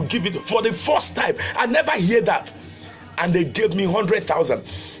say I should give it for the first time. I never hear that. And they gave me 100,000.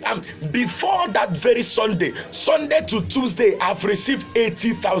 Before that very Sunday to Tuesday, I've received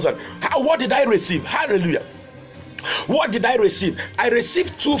 80,000. What did I receive? Hallelujah. What did I receive? I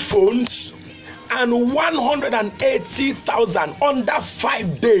received 2 phones and 180,000 under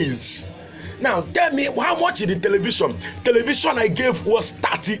 5 days. Now tell me, how much is the television? Television I gave was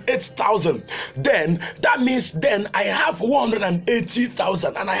 38,000. Then that means then I have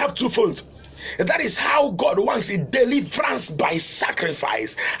 180,000 and I have 2 phones. That is how God wants it. Deliverance by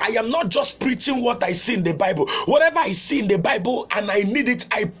sacrifice. I am not just preaching what I see in the Bible. Whatever I see in the Bible and I need it,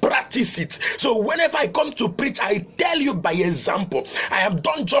 I practice it. So whenever I come to preach, I tell you by example. I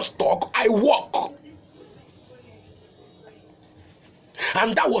don't just talk, I walk.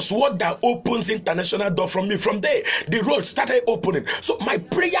 And that was what that opens international door from me. From there, the road started opening. So my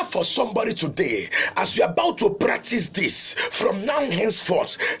prayer for somebody today, as you're about to practice this, from now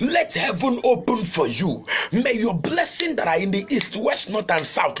henceforth, let heaven open for you. May your blessing that are in the east, west, north, and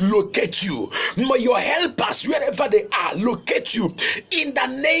south locate you. May your helpers, wherever they are, locate you. In the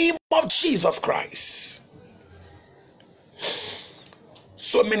name of Jesus Christ.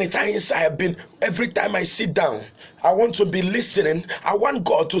 So many times I have been, every time I sit down, I want to be listening. I want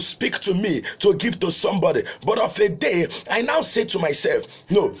God to speak to me, to give to somebody. But of a day, I now say to myself,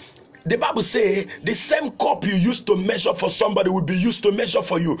 no, the Bible says the same cup you used to measure for somebody will be used to measure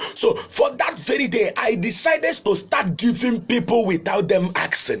for you. So for that very day, I decided to start giving people without them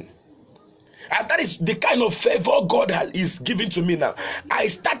asking. And that is the kind of favor God is giving to me now. I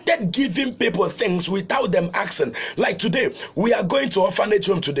started giving people things without them asking. Like today, we are going to orphanage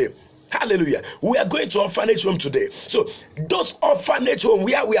home today. Hallelujah. We are going to orphanage home today. So those orphanage home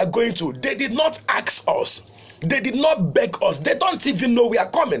where we are going to, they did not ask us. They did not beg us. They don't even know we are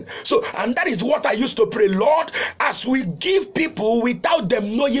coming. So, and that is what I used to pray, Lord, as we give people without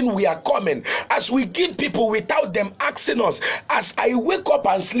them knowing we are coming, as we give people without them asking us, as I wake up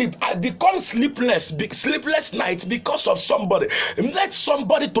and sleep, I become sleepless nights because of somebody. Let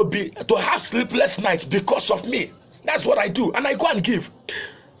somebody to have sleepless nights because of me. That's what I do. And I go and give.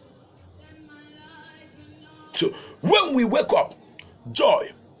 So when we wake up, joy.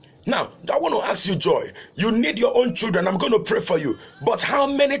 Now, I want to ask you, Joy, you need your own children. I'm going to pray for you. But how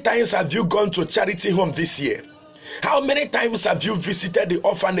many times have you gone to charity home this year? How many times have you visited the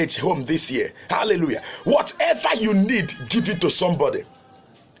orphanage home this year? Hallelujah. Whatever you need, give it to somebody.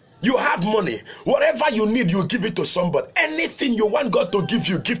 You have money. Whatever you need, you give it to somebody. Anything you want God to give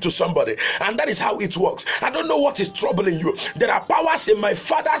you, give to somebody. And that is how it works. I don't know what is troubling you. There are powers in my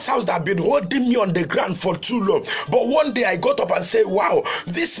father's house that have been holding me on the ground for too long. But one day I got up and said, wow,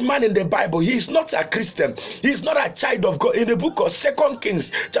 this man in the Bible, he is not a Christian. He is not a child of God. In the book of 2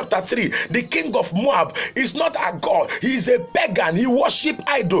 Kings chapter 3, the king of Moab is not a god. He is a pagan. He worship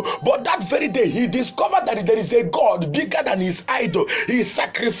idol. But that very day, he discovered that there is a God bigger than his idol. He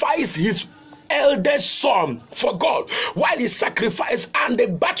sacrificed his eldest son for God while he sacrificed, and the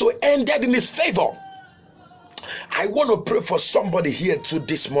battle ended in his favor. I want to pray for somebody here too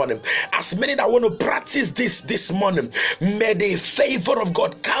this morning. As many that want to practice this morning, may the favor of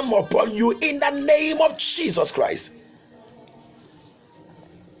God come upon you in the name of Jesus Christ.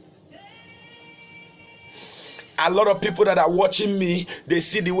 A lot of people that are watching me, they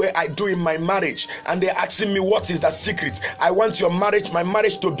see the way I do in my marriage, and they're asking me, what is the secret? I want my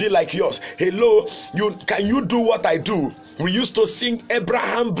marriage to be like yours. Hello, can you do what I do? We used to sing,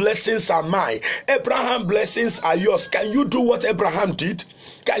 Abraham blessings are mine, Abraham blessings are yours. Can you do what Abraham did?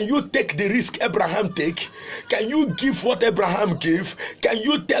 Can you take the risk Abraham take? Can you give what Abraham gave? Can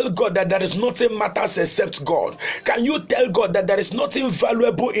you tell God that there is nothing matters except God? Can you tell God that there is nothing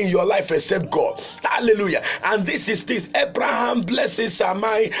valuable in your life except God? Hallelujah. And this is this. Abraham blesses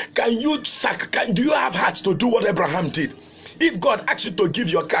Samai. Do you have heart to do what Abraham did? If God asks you to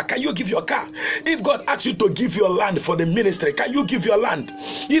give your car, can you give your car? If God asks you to give your land for the ministry, can you give your land?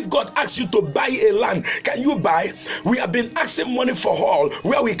 If God asks you to buy a land, can you buy? We have been asking money for all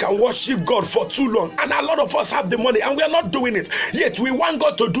where we can worship God for too long, and a lot of us have the money and we are not doing it. Yet we want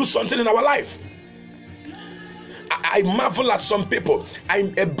God to do something in our life. I marvel at some people.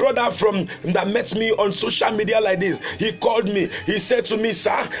 I'm a brother that met me on social media like this. He called me. He said to me,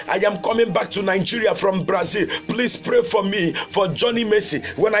 sir, I am coming back to Nigeria from Brazil. Please pray for me for Johnny Mercy.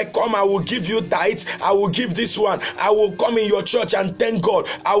 When I come, I will give you tithes. I will give this one. I will come in your church and thank God.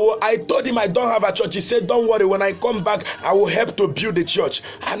 I told him I don't have a church. He said, don't worry. When I come back, I will help to build the church.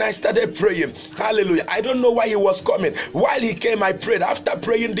 And I started praying. Hallelujah. I don't know why he was coming. While he came, I prayed. After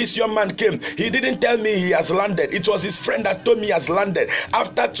praying, this young man came. He didn't tell me he has landed. It was his friend that told me he has landed.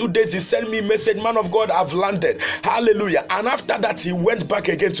 After 2 days, he sent me a message, man of God, I've landed. Hallelujah. And after that, he went back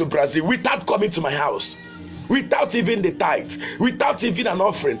again to Brazil without coming to my house. Without even the tithes, without even an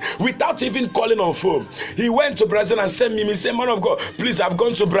offering, without even calling on phone. He went to Brazil and sent me. He said, man of God, please, I've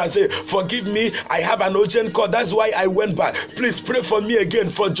gone to Brazil. Forgive me. I have an urgent call. That's why I went back. Please pray for me again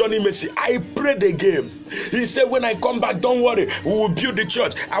for Johnny Mercy. I prayed again. He said, when I come back, don't worry. We will build the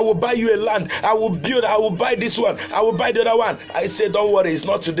church. I will buy you a land. I will buy this one. I will buy the other one. I said, don't worry. It's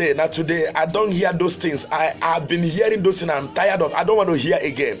not today. Not today. I don't hear those things. I've been hearing those things. I'm tired of. I don't want to hear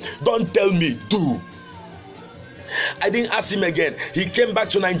again. Don't tell me. Do. I didn't ask him again. He came back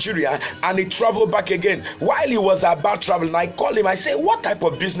to Nigeria and he traveled back again. While he was about traveling, I called him. I said, what type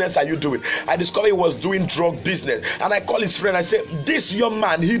of business are you doing? I discovered he was doing drug business. And I called his friend. I said, this young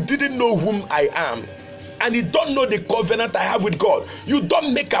man, he didn't know whom I am. And you don't know the covenant I have with God. You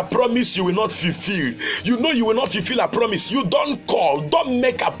don't make a promise you will not fulfill. You know you will not fulfill a promise. You don't call. Don't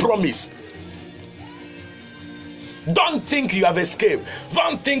make a promise. Don't think you have escaped.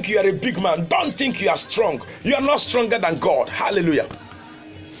 Don't think you are a big man. Don't think you are strong. You are not stronger than God. Hallelujah.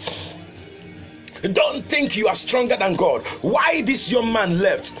 Don't think you are stronger than God. Why this young man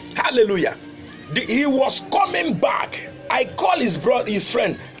left? Hallelujah. He was coming back. I call his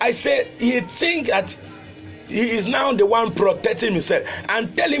friend. I said, he think that he is now the one protecting himself,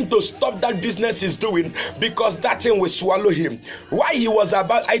 and tell him to stop that business he's doing, because that thing will swallow him. Why he was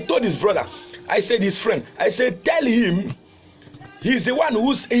about, I told his brother, I said, his friend, I said, tell him he's the one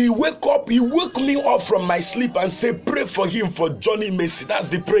he woke me up from my sleep and said, pray for him for Johnny Mercy. That's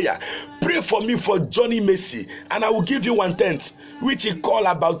the prayer. Pray for me for Johnny Mercy, and I will give you 1/10, which he called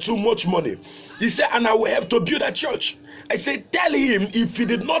about too much money. He said, and I will help to build a church. I said, tell him if he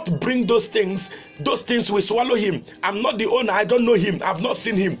did not bring those things will swallow him. I'm not the owner. I don't know him. I've not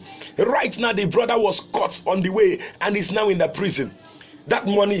seen him. Right now, the brother was caught on the way and is now in the prison. That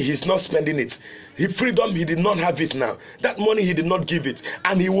money, he's not spending it. His freedom, he did not have it now. That money, he did not give it.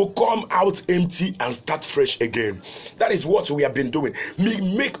 And he will come out empty and start fresh again. That is what we have been doing. We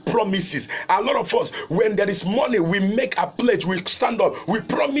make promises. A lot of us, when there is money, we make a pledge. We stand up. We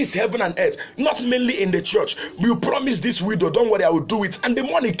promise heaven and earth. Not mainly in the church. We promise this widow, don't worry, I will do it. And the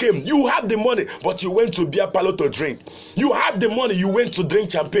money came. You have the money, but you went to beer parlor to drink. You have the money, you went to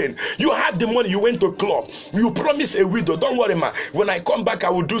drink champagne. You have the money, you went to club. You promise a widow, don't worry, ma. When I come back, I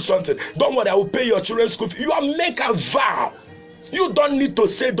will do something. Don't worry, I will pay your children's school fee. You are make a vow. You don't need to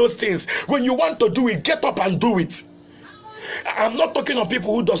say those things. When you want to do it, get up and do it. I'm not talking of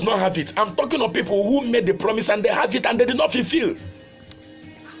people who does not have it. I'm talking of people who made the promise and they have it and they did not fulfill.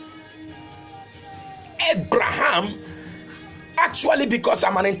 Abraham, actually, because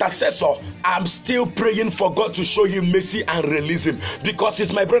I'm an intercessor, I'm still praying for God to show him mercy and release him, because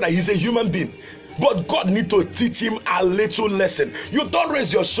he's my brother. He's a human being. But God need to teach him a little lesson. You don't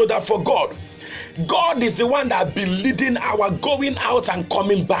raise your shoulder for God. God is the one that has been leading our going out and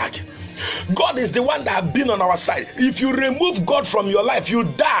coming back. God is the one that has been on our side. If you remove God from your life, you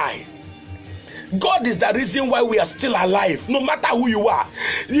die. God is the reason why we are still alive, no matter who you are.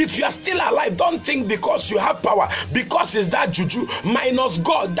 If you are still alive, don't think because you have power, because it's that juju. Minus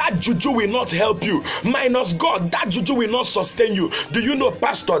God, that juju will not help you. Minus God, that juju will not sustain you. Do you know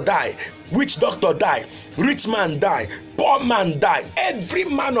pastor die? Witch doctor die? Rich man die? Poor man die? Every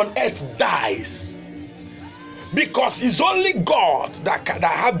man on earth dies. Because it's only God that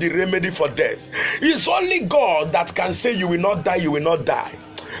have the remedy for death. It's only God that can say you will not die, you will not die.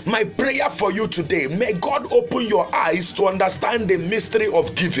 My prayer for you today, may God open your eyes to understand the mystery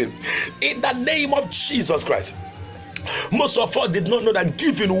of giving. In the name of Jesus Christ. Most of us did not know that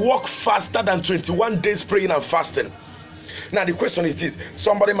giving worked faster than 21 days praying and fasting. Now the question is this: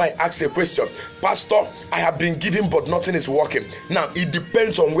 somebody might ask a question, Pastor, I have been giving but nothing is working. Now it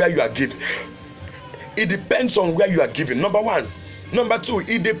depends on where you are giving. It depends on where you are giving. Number one. Number two,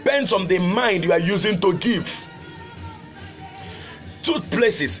 it depends on the mind you are using to give. Two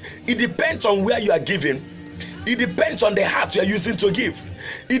places. It depends on where you are giving. It depends on the heart you are using to give.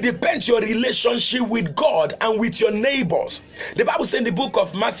 It depends your relationship with God and with your neighbors. The Bible says in the book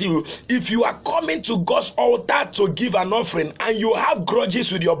of Matthew, if you are coming to God's altar to give an offering and you have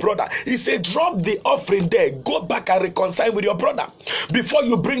grudges with your brother, he said drop the offering there, go back and reconcile with your brother before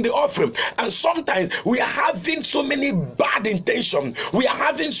you bring the offering. And sometimes we are having so many bad intentions, we are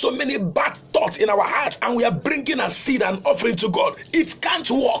having so many bad thoughts in our hearts, and we are bringing a seed and offering to God. It can't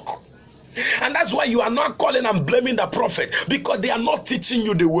work. And that's why you are not calling and blaming the prophet, because they are not teaching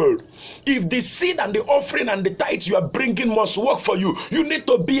you the word. If the seed and the offering and the tithes you are bringing must work for you, you need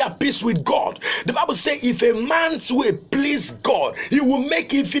to be at peace with God. The Bible says if a man's way please God, he will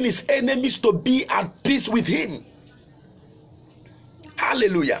make even his enemies to be at peace with him.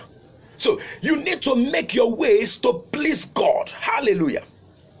 Hallelujah. So you need to make your ways to please God. Hallelujah.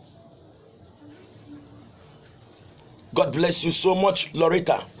 God bless you so much,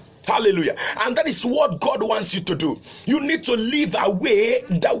 Loretta. Hallelujah. And that is what God wants you to do. You need to live away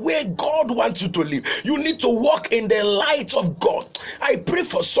the way God wants you to live. You need to walk in the light of God. I pray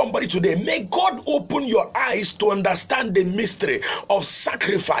for somebody today. May God open your eyes to understand the mystery of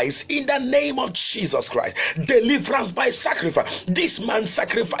sacrifice in the name of Jesus Christ. Deliverance by sacrifice. This man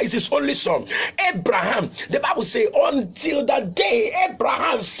sacrificed his only son, Abraham. The Bible says until the day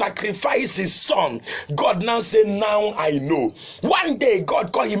Abraham sacrificed his son, God now said, now I know. One day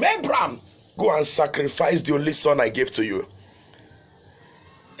God called him, Abraham, go and sacrifice the only son I gave to you.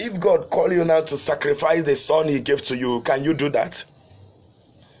 If God called you now to sacrifice the son he gave to you, can you do that?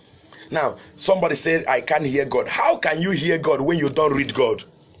 Now, somebody said, I can't hear God. How can you hear God when you don't read God?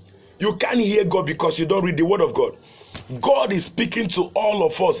 You can't hear God because you don't read the word of God. God is speaking to all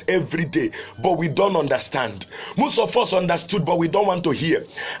of us every day, but we don't understand. Most of us understood, but we don't want to hear.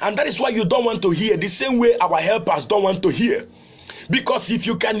 And that is why you don't want to hear the same way our helpers don't want to hear. Because if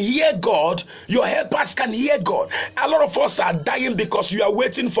you can hear God, your helpers can hear God. A lot of us are dying because you are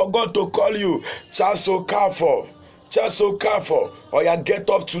waiting for God to call you. Charles Okafor. Charles Okafor. Or you get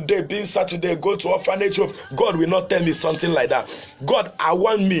up today, being Saturday, go to orphanage home. God will not tell me something like that. God, I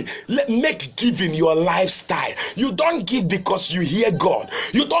want me. Make giving your lifestyle. You don't give because you hear God.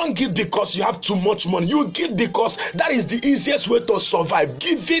 You don't give because you have too much money. You give because that is the easiest way to survive.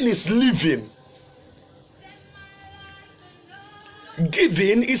 Giving is living.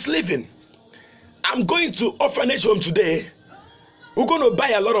 Giving is living. I'm going to orphanage home today. We're going to buy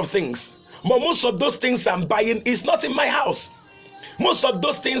a lot of things, but most of those things I'm buying is not in my house. Most of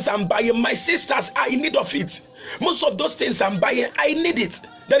those things I'm buying, my sisters are in need of it. Most of those things I'm buying, I need it.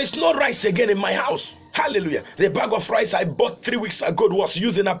 There is no rice again in my house. Hallelujah. The bag of rice I bought 3 weeks ago was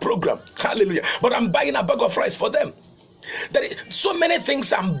used in a program. Hallelujah. But I'm buying a bag of rice for them. There is so many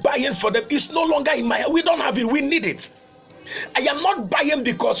things I'm buying for them. It's no longer in my house. We don't have it. We need it. I am not buying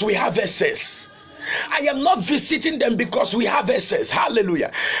because we have excess. I am not visiting them because we have excess.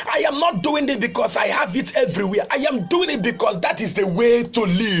 Hallelujah. I am not doing it because I have it everywhere. I am doing it because that is the way to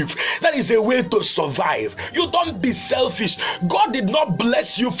live. That is a way to survive. You don't be selfish. God did not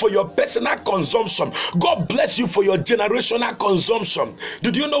bless you for your personal consumption. God bless you for your generational consumption.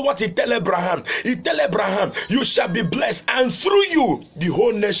 Did you know what he tell Abraham? He tell Abraham, you shall be blessed, and through you the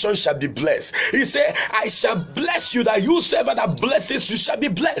whole nation shall be blessed. He said, I shall bless you, that whosoever that blesses you shall be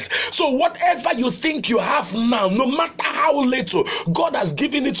blessed. So whatever you think you have now, no matter how little, God has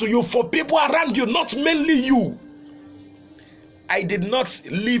given it to you for people around you, not mainly you. I did not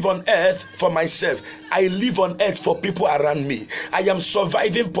live on earth for myself. I live on earth for people around me. I am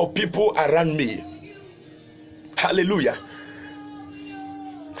surviving for people around me. Hallelujah.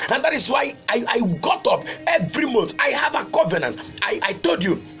 And that is why I got up every month. I have a covenant. I told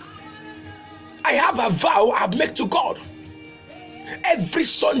you, I have a vow I've made to God. Every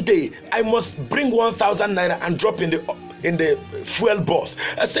Sunday, I must bring 1,000 naira and drop in the fuel bus.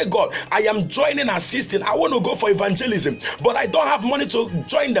 I say, God, I am joining, assisting. I want to go for evangelism, but I don't have money to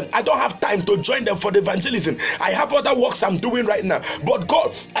join them. I don't have time to join them for the evangelism. I have other works I'm doing right now. But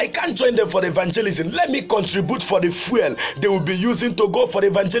God, I can't join them for the evangelism. Let me contribute for the fuel they will be using to go for the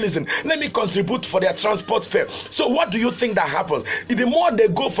evangelism. Let me contribute for their transport fare. So what do you think that happens? The more they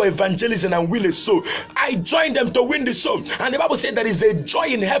go for evangelism and win a soul, I join them to win the soul. And the Bible said there is a joy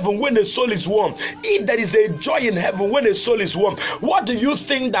in heaven when a soul is won. If there is a joy in heaven when a a soul is won, what do you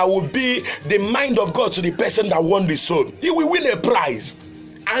think that will be the mind of God to the person that won the soul? He will win a prize.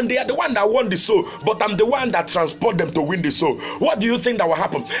 And they are the one that won the soul, but I'm the one that transport them to win the soul. What do you think that will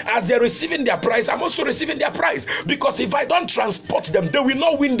happen? As they're receiving their prize, I'm also receiving their prize. Because if I don't transport them, they will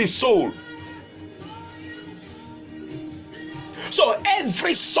not win the soul. So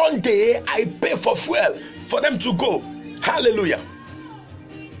every Sunday, I pay for fuel for them to go. Hallelujah.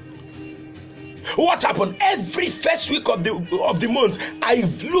 What happened? Every first week of the month, I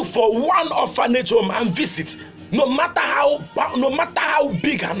look for one orphanage home and visit. No matter how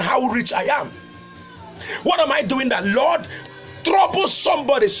big and how rich I am. What am I doing? That Lord, trouble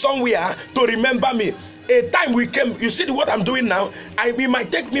somebody somewhere to remember me. A time we came, you see what I'm doing now? It might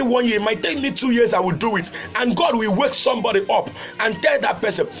take me 1 year, it might take me 2 years, I will do it. And God will wake somebody up and tell that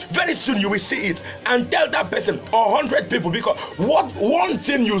person, very soon you will see it, and tell that person, 100 people, because one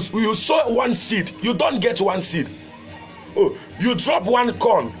thing you sow one seed, you don't get one seed. Oh, you drop one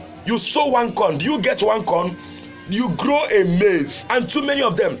corn, you sow one corn, do you get one corn? You grow a maize, and too many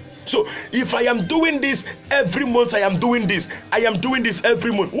of them. So if I am doing this every month, I am doing this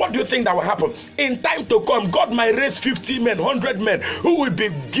every month, what do you think that will happen? In time to come, God might raise 50 men, 100 men who will be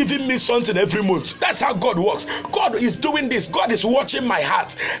giving me something every month. That's how God works. God is doing this. God is watching my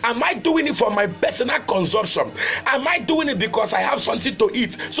heart. Am I doing it for my personal consumption? Am I doing it because I have something to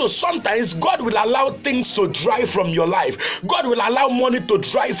eat? So sometimes God will allow things to dry from your life. God will allow money to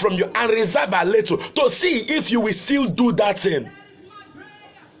dry from you and reserve a little to see if you will still do that thing.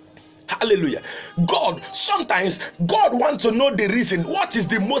 Hallelujah. Sometimes God wants to know the reason. What is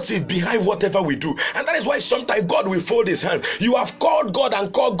the motive behind whatever we do? And that is why sometimes God will fold his hand. You have called God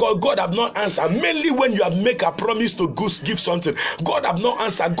and called God. God have not answered. Mainly when you have made a promise to give something. God have not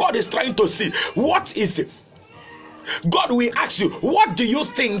answered. God is trying to see what is it. God will ask you, what do you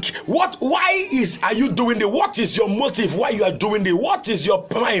think? Are you doing it? What is your motive? Why you are doing it? What is your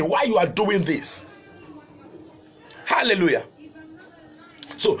plan? Why you are doing this? Hallelujah.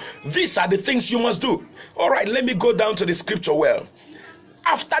 So these are the things you must do. All right, let me go down to the scripture well.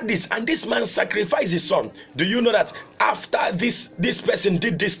 After this, and this man sacrificed his son. Do you know that after this person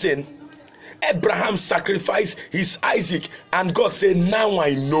did this thing, Abraham sacrificed his Isaac, and God said, now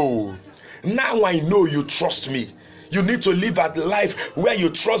I know you trust me. You need to live a life where you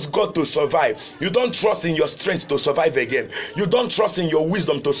trust God to survive. You don't trust in your strength to survive again. You don't trust in your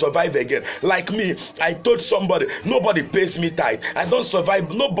wisdom to survive again. Like me, I told somebody, nobody pays me tithe. I don't survive.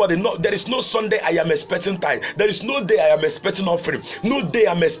 There is no Sunday I am expecting tithe. There is no day I am expecting offering. No day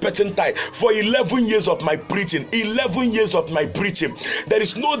I am expecting tithe. For 11 years of my preaching, 11 years of my preaching, there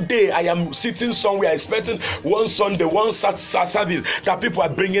is no day I am sitting somewhere expecting one Sunday, one service that people are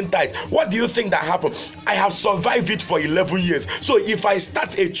bringing tithe. What do you think that happened? I have survived it for 11 years. So if I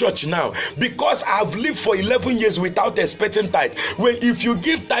start a church now, because I've lived for 11 years without expecting tithe, if you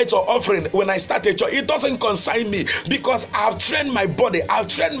give tithe or offering when I start a church, it doesn't concern me, because I've trained my body, I've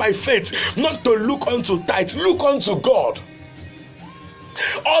trained my faith not to look unto tithe, look unto God.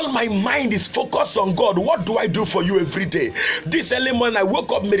 All my mind is focused on God. What do I do for you every day? This early morning I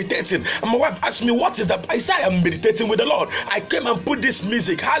woke up meditating, and my wife asked me, what is that? I said, I am meditating with the Lord. I came and put this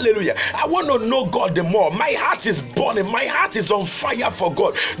music. Hallelujah. I want to know God the more. My heart is burning. My heart is on fire for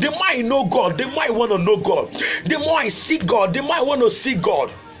God. The more I know God, the more I want to know God. The more I see God, the more I want to see God.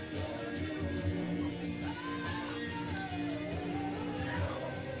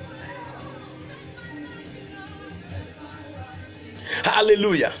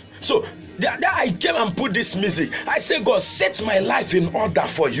 Hallelujah. So I came and put this music. I say, God, set my life in order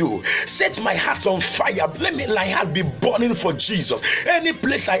for you. Set my heart on fire. Let my heart be burning for Jesus. Any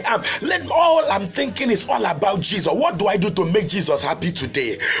place I am, all I'm thinking is all about Jesus. What do I do to make Jesus happy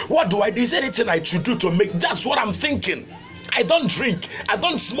today? What do I do? Is there anything I should do to make? That's what I'm thinking. I don't drink. I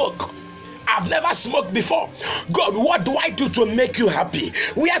don't smoke. I've never smoked before. God, what do I do to make you happy?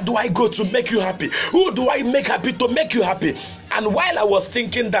 Where do I go to make you happy? Who do I make happy to make you happy? And while I was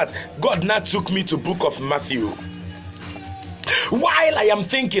thinking that, God now took me to book of Matthew. While I am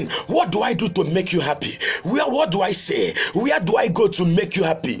thinking, what do I do to make you happy? What do I say? Where do I go to make you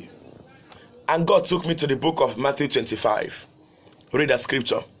happy? And God took me to the book of Matthew 25. Read that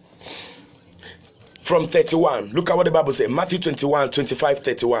scripture. From 31. Look at what the Bible says. Matthew 21, 25,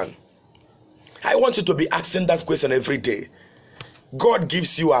 31. I want you to be asking that question every day. God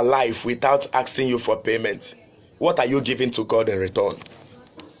gives you a life without asking you for payment. What are you giving to God in return?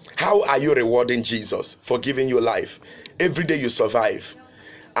 How are you rewarding Jesus for giving you life? Every day you survive.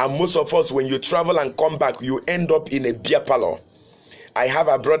 And most of us, when you travel and come back, you end up in a beer parlor. I have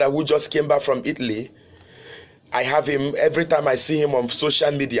a brother who just came back from Italy. I have him every time I see him on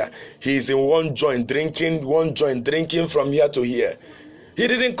social media. He's in one joint drinking from here to here. He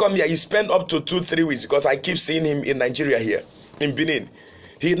didn't come here. He spent up to 2-3 weeks because I keep seeing him in Nigeria here, in Benin.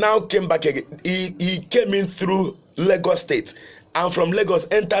 He now came back again. He came in through Lagos State, and from Lagos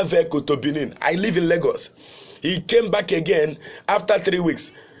enter vehicle to Benin. I live in Lagos. He came back again after 3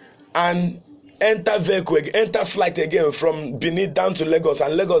 weeks and enter flight again from Benin down to Lagos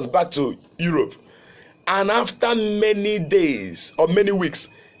and Lagos back to Europe. And after many days or many weeks,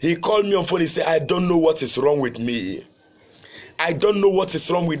 he called me on phone. He said, I don't know what is wrong with me. I don't know what is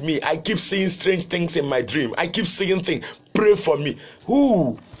wrong with me. I keep seeing strange things in my dream. I keep seeing things. Pray for me.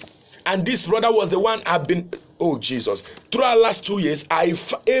 Who? And this brother was the one I've been, oh Jesus. Throughout the last 2 years, I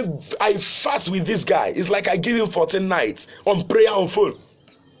fast with this guy. It's like I give him 14 nights on prayer on phone.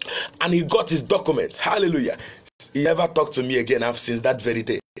 And he got his documents. Hallelujah. He never talked to me again since that very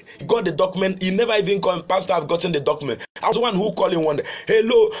day. He got the document. He never even called, Pastor, I've gotten the document. I was the one who called him one day.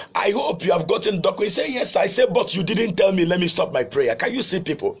 Hello, I hope you have gotten the document. He said, yes. I said, but you didn't tell me. Let me stop my prayer. Can you see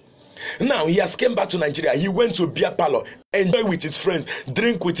people? Now he has came back to Nigeria. He went to a beer parlor, enjoy with his friends,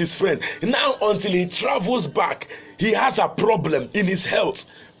 drink with his friends. Now until he travels back, he has a problem in his health,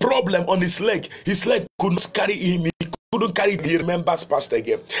 problem on his leg. His leg could not carry him. He couldn't carry it. He remembers Pastor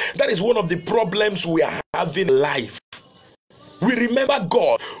again. That is one of the problems we are having in life. We remember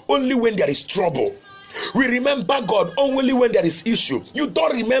God only when there is trouble. We remember God only when there is issue. You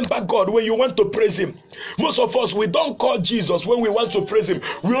don't remember God when you want to praise him. Most of us, we don't call Jesus when we want to praise him.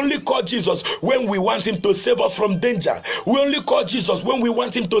 We only call Jesus when we want him to save us from danger. We only call Jesus when we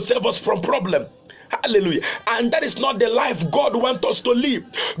want him to save us from problem. Hallelujah. And that is not the life God wants us to live.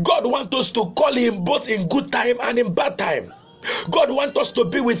 God wants us to call him both in good time and in bad time. God wants us to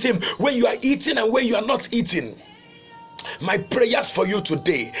be with him when you are eating and when you are not eating. My prayers for you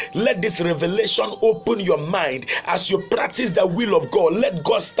today, let this revelation open your mind as you practice the will of God. Let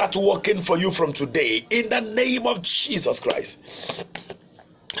God start working for you from today in the name of Jesus Christ.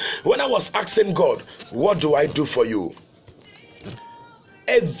 When I was asking God, what do I do for you?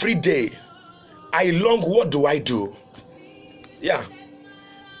 Every day I long, what do I do? Yeah.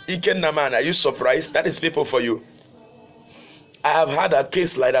 Iken Naman, are you surprised? That is people for you. I have had a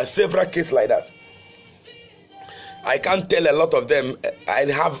case like that, several cases like that. I can't tell a lot of them. I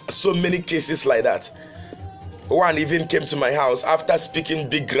have so many cases like that. One even came to my house after speaking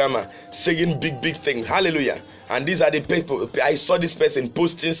big grammar, saying big things. Hallelujah. And these are the people. I saw this person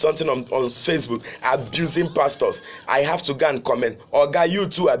posting something on Facebook, abusing pastors. I have to go and comment. Oh God, you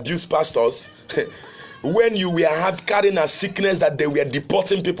too abuse pastors. When you were carrying a sickness that they were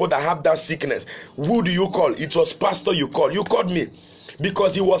deporting people that have that sickness, who do you call? It was pastor you called. You called me.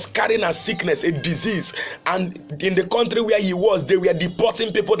 Because he was carrying a sickness, a disease, and in the country where he was, they were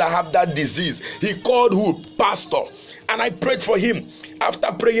deporting people that have that disease. He called who? Pastor. And I prayed for him.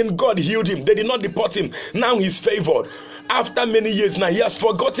 After praying, God healed him. They did not deport him. Now he's favored. After many years now, he has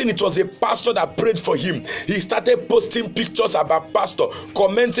forgotten it was a pastor that prayed for him. He started posting pictures about pastor,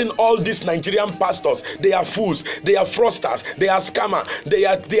 commenting all these Nigerian pastors. They are fools, they are fraudsters, they are scammers, they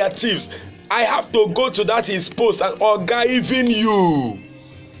are thieves. I have to go to that his post and Oga, even you.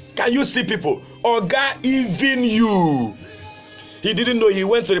 Can you see people? Oga, even you. He didn't know. He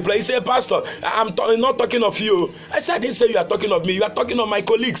went to reply. He said, Pastor, I'm not talking of you. I said, I didn't say you are talking of me. You are talking of my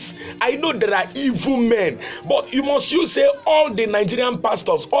colleagues. I know there are evil men, but you say all the Nigerian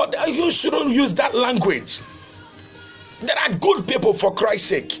pastors, you shouldn't use that language. There are good people, for Christ's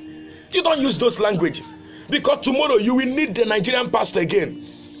sake. You don't use those languages, because tomorrow you will need the Nigerian pastor again.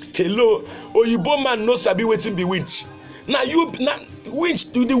 Hello, Oyibo man no sabi wetin be winch. Now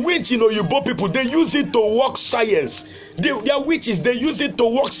winch, the winch in Oyibo people, they use it to work science. Their witches, they use it to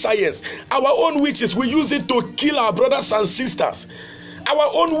work science. Our own witches, we use it to kill our brothers and sisters. Our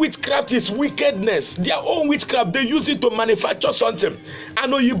own witchcraft is wickedness. Their own witchcraft, they use it to manufacture something.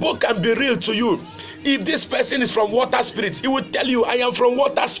 And Oyibo can be real to you. If this person is from water spirits, he will tell you, I am from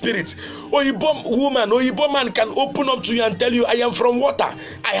water spirits. Oyibo woman, Oyibo man can open up to you and tell you, I am from water.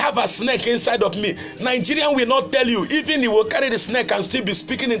 I have a snake inside of me. Nigerian will not tell you. Even he will carry the snake and still be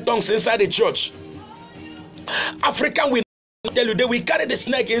speaking in tongues inside the church. African will not tell you. They will carry the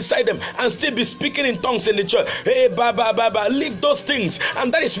snake inside them and still be speaking in tongues in the church. Hey, ba, leave those things.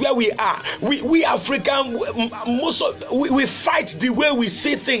 And that is where we are. We African, we fight the way we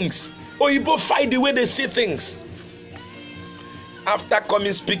see things. Oyibo fight the way they see things. After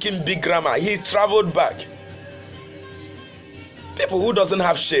coming speaking big grammar, he traveled back. People who doesn't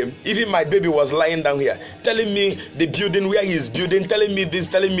have shame. Even my baby was lying down here, telling me the building where he is building, telling me this,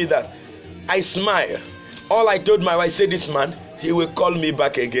 telling me that. I smile. All I told my wife, say, this man, he will call me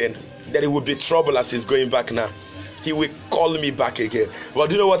back again. that it will be trouble as he's going back now. He will call me back again. But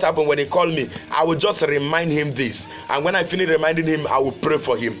do you know what happened when he called me? I will just remind him this. And when I finish reminding him, I will pray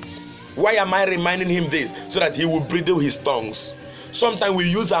for him. Why am I reminding him this? So that he will bridle his tongues. Sometimes we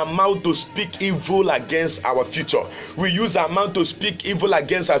use our mouth to speak evil against our future. We use our mouth to speak evil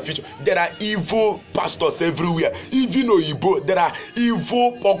against our future. There are evil pastors everywhere. Even Oyibo, there are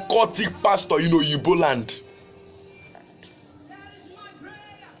evil occultic pastors in Oyibo land.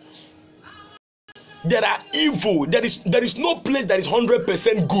 There are evil. There is no place that is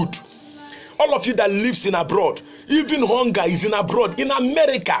 100% good. All of you that lives in abroad, even hunger is in abroad. In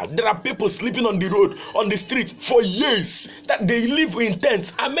America, there are people sleeping on the road, on the streets for years, that they live in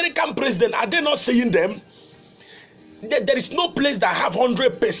tents. American president, are they not saying them? There is no place that have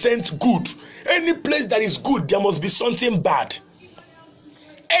 100% good. Any place that is good, there must be something bad.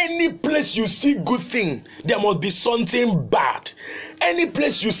 Any place you see good thing, there must be something bad. Any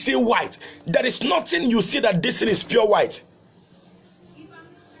place you see white, there is nothing you see that this thing is pure white.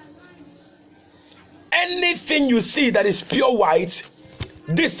 Anything you see that is pure white,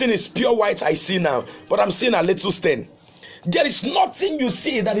 this thing is pure white, I see now, but I'm seeing a little stain. There is nothing you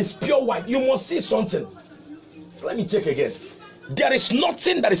see that is pure white. You must see something. Let me check again. There is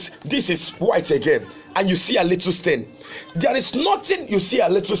nothing that is, this is white again, and you see a little stain. There is nothing, you see a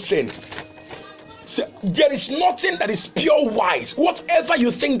little stain. So there is nothing that is pure white. Whatever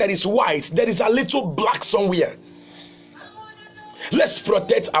you think that is white, there is a little black somewhere. Let's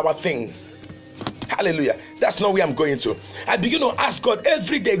protect our thing. Hallelujah. That's not where I'm going to. I begin to ask God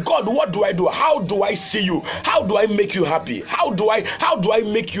every day, God, what do I do? How do I see you? How do I make you happy? How do I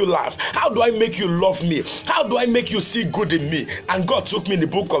make you laugh? How do I make you love me? How do I make you see good in me? And God took me in the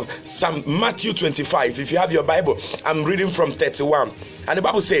book of Matthew 25. If you have your Bible, I'm reading from 31. And the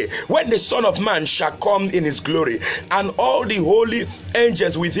Bible says, when the Son of Man shall come in his glory, and all the holy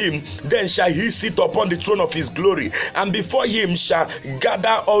angels with him, then shall he sit upon the throne of his glory, and before him shall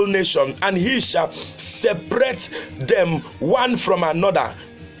gather all nations, and he shall separate them one from another,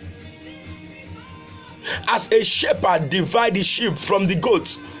 as a shepherd divide the sheep from the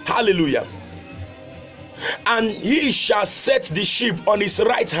goats. Hallelujah. And he shall set the sheep on his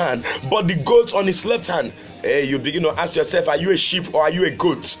right hand, but the goats on his left hand. Hey, you begin to ask yourself, are you a sheep or are you a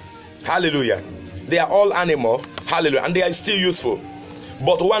goat? Hallelujah. They are all animal. Hallelujah. And they are still useful.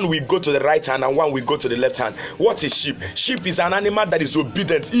 But one will go to the right hand and one will go to the left hand. What is sheep? Sheep is an animal that is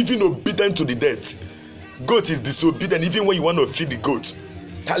obedient, even obedient to the death. Goat is disobedient, even when you want to feed the goat.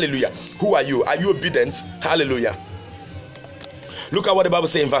 Hallelujah. Who are you? Are you obedient? Hallelujah. Look at what the Bible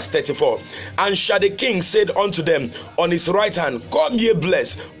says in verse 34. And shall the king said unto them on his right hand, come ye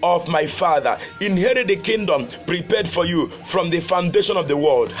blessed of my father, inherit the kingdom prepared for you from the foundation of the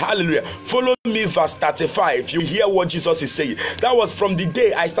world. Hallelujah. Follow me, verse 35. You hear what Jesus is saying. That was from the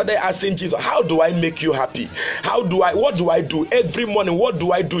day I started asking Jesus, how do I make you happy? What do I do every morning? What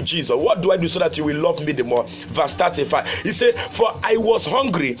do I do, Jesus? What do I do so that you will love me the more? Verse 35. He said, for I was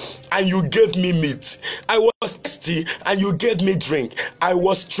hungry and you gave me meat. I was thirsty and you gave me drink. I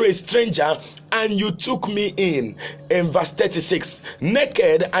was a stranger and you took me in. In verse 36,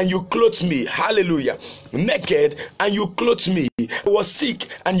 naked and you clothed me. Hallelujah. Naked and you clothed me. I was sick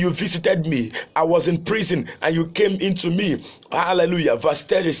and you visited me. I was in prison and you came into me. Hallelujah. Verse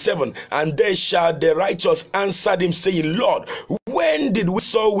 37, and there shall the righteous answer him, saying, Lord, when did we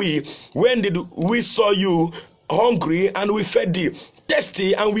saw you hungry and we fed thee,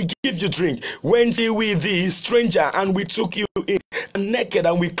 thirsty and we give you drink? When see we thee stranger and we took you in, and naked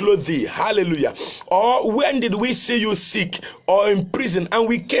and we clothed thee? Hallelujah. Or when did we see you sick or in prison and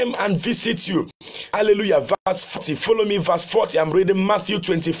we came and visit you? Hallelujah. Verse 40. Follow me, verse 40. I'm reading Matthew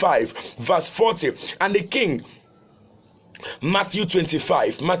 25, verse 40. And the king, Matthew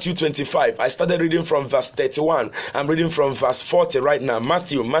 25. I started reading from verse 31. I'm reading from verse 40 right now.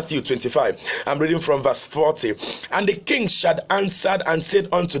 Matthew 25. I'm reading from verse 40. And the king shall answered and said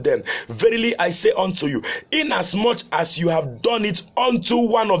unto them, verily I say unto you, inasmuch as you have done it unto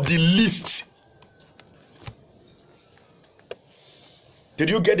one of the least. Did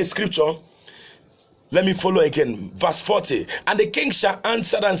you get the scripture? Let me follow again. Verse 40. And the king shall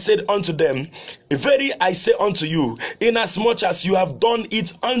answer and said unto them, verily I say unto you, inasmuch as you have done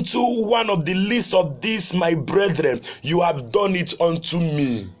it unto one of the least of these my brethren, you have done it unto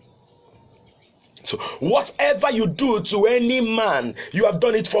me. So whatever you do to any man, you have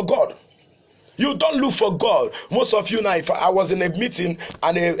done it for God. You don't look for God. Most of you now, if I was in a meeting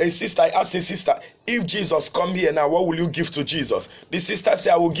and a sister, I asked a sister, if Jesus come here now, what will you give to Jesus? The sister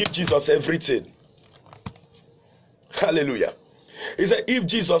said, I will give Jesus everything. Hallelujah. He said, if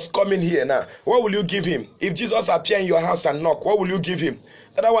Jesus come in here now, what will you give him? If Jesus appear in your house and knock, what will you give him?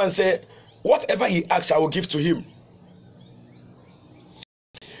 The other one said, whatever he asks, I will give to him.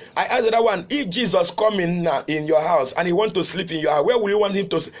 I asked the other one, if Jesus come in your house and he want to sleep in your house, where will you want him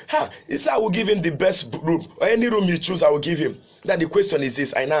to sleep? He said, I will give him the best room, or any room you choose, I will give him. Then the question is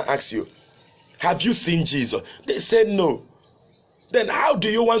this, I now ask you, have you seen Jesus? They said no. Then how do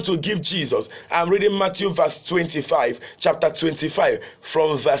you want to give Jesus? I'm reading Matthew verse 25, chapter 25,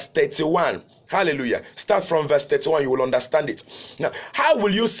 from verse 31. Hallelujah. Start from verse 31, you will understand it. Now, how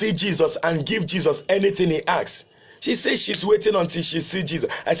will you see Jesus and give Jesus anything he asks? She says she's waiting until she sees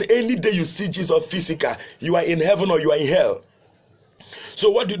Jesus. I say, any day you see Jesus physical, you are in heaven or you are in hell. So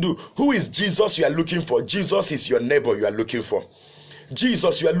what do you do? Who is Jesus you are looking for? Jesus is your neighbor you are looking for.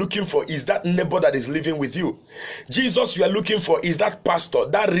 Jesus you are looking for is that neighbor that is living with you. Jesus you are looking for is that pastor,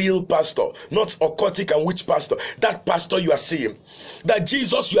 that real pastor, not occultic and witch pastor, that pastor you are seeing. That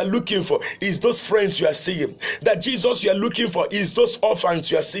Jesus you are looking for is those friends you are seeing. That Jesus you are looking for is those orphans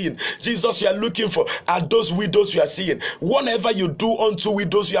you are seeing. Jesus you are looking for are those widows you are seeing. Whatever you do unto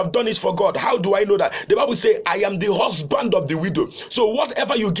widows, you have done it for God. How do I know that? The Bible says, I am the husband of the widow. So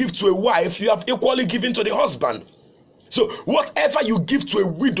whatever you give to a wife, you have equally given to the husband. So whatever you give to a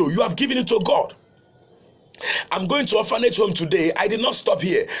widow, you have given it to God. I'm going to orphanage home today. I did not stop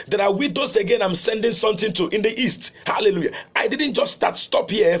here. There are widows again I'm sending something to in the east. Hallelujah. I didn't just stop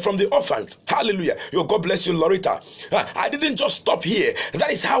here from the orphans. Hallelujah. Your God bless you, Loretta. I didn't just stop here.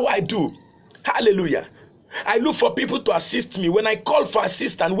 That is how I do. Hallelujah. I look for people to assist me. When I call for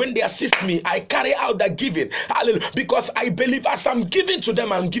assistance, when they assist me, I carry out that giving. Hallelujah. Because I believe as I'm giving to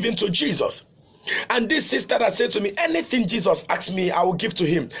them, I'm giving to Jesus. And this sister that said to me, anything Jesus asks me, I will give to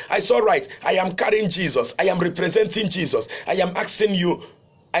him. I saw right. I am carrying Jesus. I am representing Jesus. I am asking you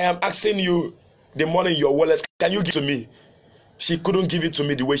the money in your wallet. Can you give to me? She couldn't give it to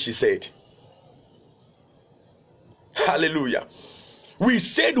me the way she said. Hallelujah. We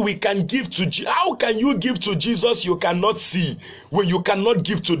said we can give to Jesus. How can you give to Jesus you cannot see when you cannot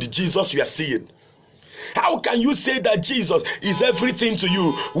give to the Jesus you are seeing? How can you say that Jesus is everything to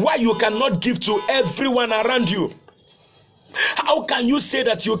you while you cannot give to everyone around you? How can you say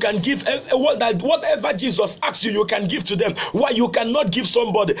that you can give whatever Jesus asks you, you can give to them while you cannot give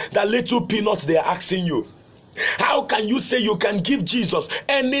somebody that little peanuts they are asking you? How can you say you can give Jesus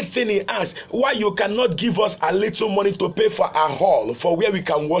anything he asks while you cannot give us a little money to pay for a hall for where we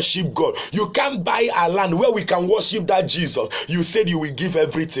can worship God? You can't buy a land where we can worship that Jesus you said you will give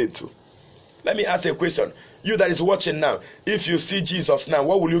everything to. Let me ask a question. You that is watching now, if you see Jesus now,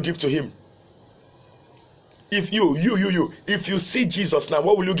 what will you give to him? If you see Jesus now,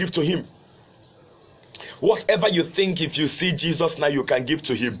 what will you give to him? Whatever you think, if you see Jesus now, you can give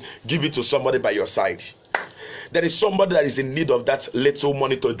to him, give it to somebody by your side. There is somebody that is in need of that little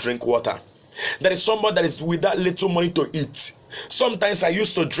money to drink water. There is somebody that is with that little money to eat. Sometimes I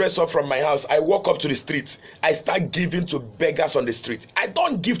used to dress up from my house. I walk up to the street. I start giving to beggars on the street. I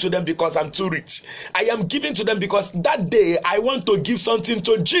don't give to them because I'm too rich. I am giving to them because that day I want to give something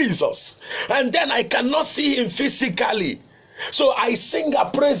to Jesus. And then I cannot see him physically. So I sing a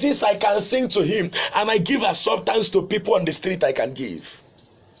praises I can sing to him. And I give a substance to people on the street I can give.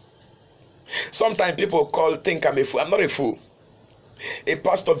 Sometimes people think I'm a fool. I'm not a fool. A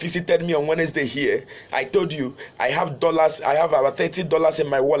pastor visited me on Wednesday here. I told you I have dollars. I have about $30 in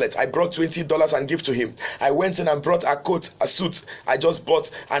my wallet. I brought $20 and give to him. I went in and brought a coat, a suit I just bought,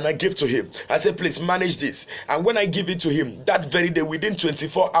 and I gave to him. I said, please manage this. And when I give it to him, that very day, within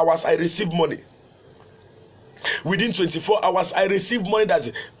 24 hours, I received money. Within 24 hours, I received money that's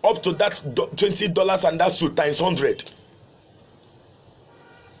up to that $20 and that suit times 100.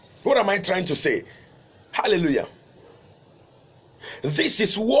 What am I trying to say? Hallelujah. This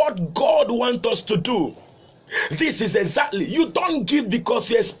is what God wants us to do. This is exactly, you don't give because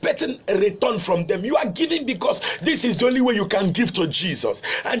you're expecting a return from them. You are giving because this is the only way you can give to Jesus.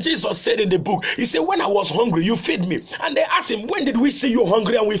 And Jesus said in the book, he said, when I was hungry, you feed me. And they asked him, when did we see you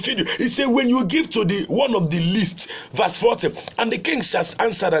hungry and we feed you? He said, when you give to the one of the least. Verse 40. And the king shall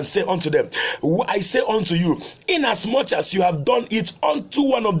answer and say unto them, I say unto you, inasmuch as you have done it unto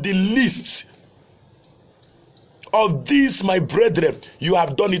one of the least of these my brethren, you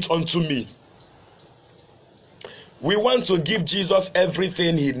have done it unto me. We want to give Jesus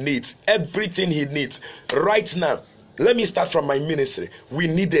everything he needs. Everything he needs. Right now, let me start from my ministry. We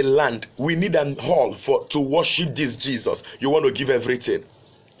need a land. We need an hall to worship this Jesus. You want to give everything.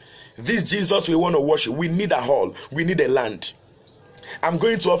 This Jesus we want to worship. We need a hall. We need a land. I'm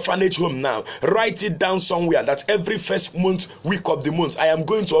going to orphanage home now. Write it down somewhere that every first week of the month, I am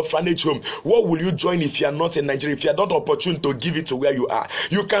going to orphanage home. What will you join if you are not in Nigeria? If you are not opportune to give it to where you are,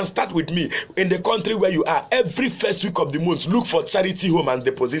 you can start with me in the country where you are. Every first week of the month, look for charity home and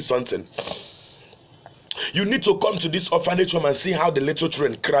deposit something. You need to come to this orphanage home and see how the little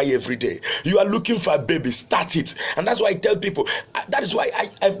children cry every day. You are looking for a baby, start it. And that's why I tell people, that is why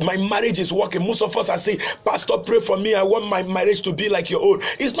my marriage is working. Most of us are saying, Pastor, pray for me. I want my marriage to be like your own.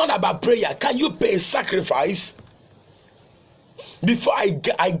 It's not about prayer. Can you pay a sacrifice? Before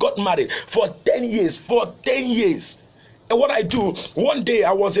I got married, for 10 years, and what I do, one day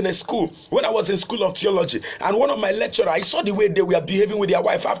I was in a school, when I was in school of theology, and one of my lecturers, I saw the way they were behaving with their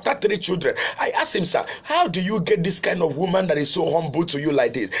wife after 3 children. I asked him, sir, how do you get this kind of woman that is so humble to you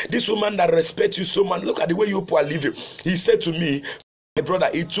like this? This woman that respects you so much. Look at the way you people are living. He said to me, my brother,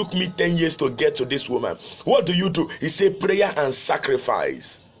 it took me 10 years to get to this woman. What do? He said, prayer and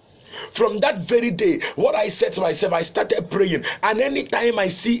sacrifice. From that very day, what I said to myself, I started praying. And anytime I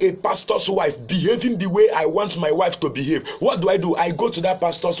see a pastor's wife behaving the way I want my wife to behave, what do? I go to that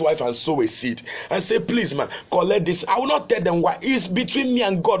pastor's wife and sow a seed and say, please, man, collect this. I will not tell them why. It's between me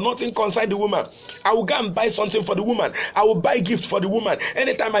and God, nothing concerns the woman. I will go and buy something for the woman. I will buy gift for the woman.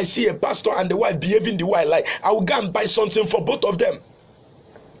 Anytime I see a pastor and the wife behaving the way I like, I will go and buy something for both of them.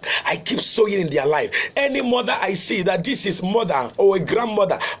 I keep sowing in their life. Any mother I see that this is mother or a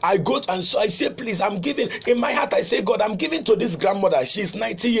grandmother, I go and so I say, please, I'm giving. In my heart, I say, God, I'm giving to this grandmother. She's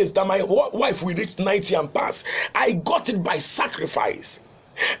 90 years. That my wife will reach 90 and pass. I got it by sacrifice.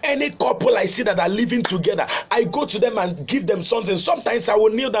 Any couple I see that are living together, I go to them and give them something. Sometimes I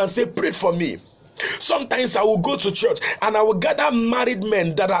will kneel down and say, pray for me. Sometimes I will go to church and I will gather married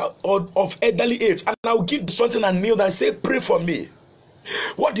men that are of elderly age, and I will give something and kneel down and say, pray for me.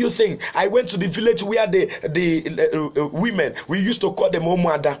 What do you think? I went to the village where the women, we used to call them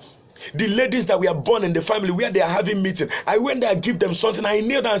Omada, the ladies that were born in the family where they are having meeting. I went there and give them something. I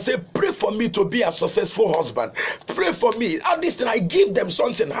kneel down and say, pray for me to be a successful husband. Pray for me. All this thing, I give them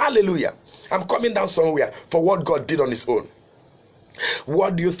something. Hallelujah. I'm coming down somewhere for what God did on his own.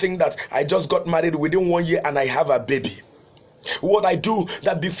 What do you think that I just got married within 1 year and I have a baby? What I do,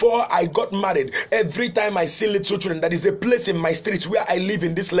 that before I got married, every time I see little children, that is a place in my street where I live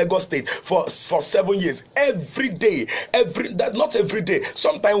in this Lagos state for 7 years. Every day, that's not every day,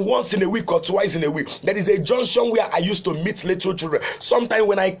 sometimes once in a week or twice in a week, there is a junction where I used to meet little children. Sometimes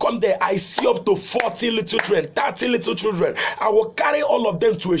when I come there, I see up to 40 little children, 30 little children. I will carry all of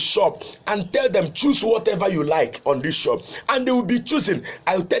them to a shop and tell them, choose whatever you like on this shop, and they will be choosing.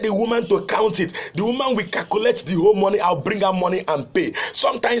 I'll tell the woman to count it. The woman will calculate the whole money. I'll bring her money and pay.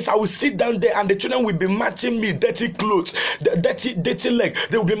 Sometimes I will sit down there and the children will be matching me dirty clothes, dirty leg.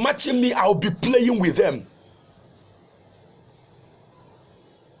 They will be matching me. I'll be playing with them.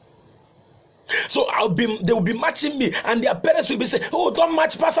 So they will be matching me, and their parents will be saying, oh, don't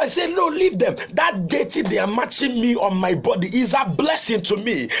match pastor. I say, no, leave them. That dirty they are matching me on my body is a blessing to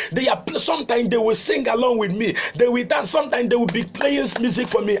me. Sometimes they will sing along with me. They will dance. Sometimes they will be playing music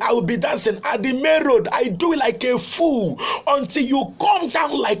for me. I will be dancing at the main road. I do it like a fool until you come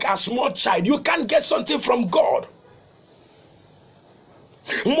down like a small child. You can't get something from God.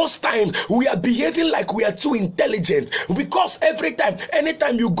 Most times we are behaving like we are too intelligent, because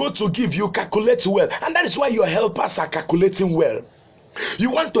anytime you go to give, you calculate well, and that is why your helpers are calculating well. You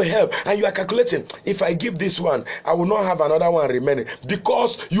want to help and you are calculating, if I give this one, I will not have another one remaining,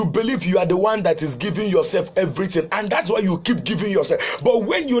 because you believe you are the one that is giving yourself everything, and that's why you keep giving yourself. But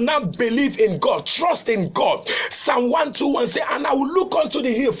when you now believe in God, trust in God, Psalm 121 say, and I will look unto the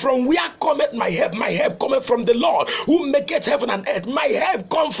hill, from where cometh my help cometh from the Lord who maketh heaven and earth. My help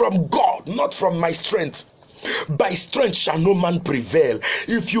come from God, not from my strength. By strength shall no man prevail.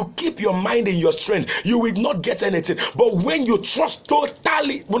 If you keep your mind in your strength, you will not get anything. But when you trust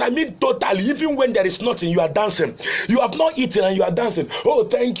totally, when I mean totally, even when there is nothing, you are dancing. You have not eaten and you are dancing. Oh,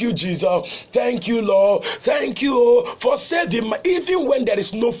 thank you, Jesus. Thank you, Lord. Thank you for saving. Even when there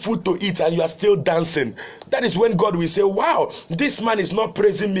is no food to eat and you are still dancing, that is when God will say, wow, this man is not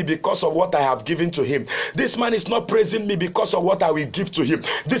praising me because of what I have given to him. This man is not praising me because of what I will give to him.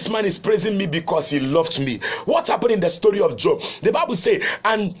 This man is praising me because he loved me. What happened in the story of Job? The Bible says,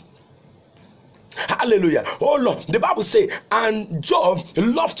 and hallelujah, oh Lord, the Bible says, and Job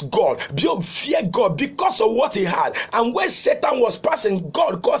loved God, Job feared God because of what he had. And when Satan was passing,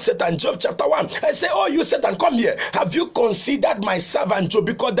 God called Satan, Job chapter 1, and said, oh, you Satan, come here. Have you considered my servant Job?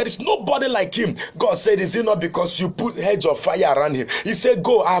 Because there is nobody like him. God said, is it not because you put hedge of fire around him? He said,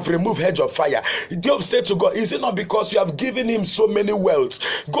 go, I have removed hedge of fire. Job said to God, is it not because you have given him so many wealth?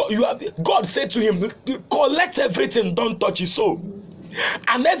 God said to him, collect everything, don't touch his soul.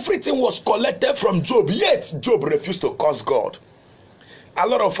 And everything was collected from Job, yet Job refused to curse God. A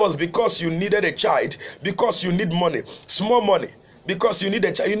lot of us, because you needed a child, because you need money, small money, because you need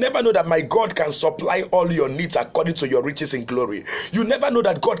a child, you never know that my God can supply all your needs according to your riches in glory. You never know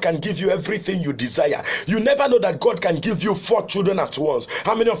that God can give you everything you desire. You never know that God can give you 4 children at once.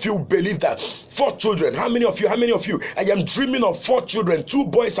 How many of you believe that? 4 children. How many of you? I am dreaming of 4 children, 2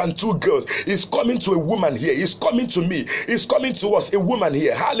 boys and 2 girls. It's coming to a woman here. It's coming to me. It's coming to us, a woman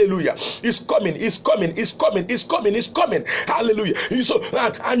here. Hallelujah. It's coming. It's coming. It's coming. It's coming. It's coming. Hallelujah. So,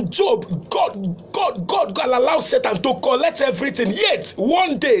 and Job, God allowed Satan to collect everything. Yet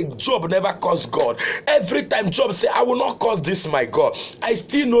one day Job never cursed God. Every time Job said, I will not curse this my God, I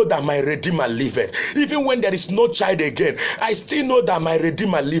still know that my Redeemer liveth. Even when there is no child again, I still know that my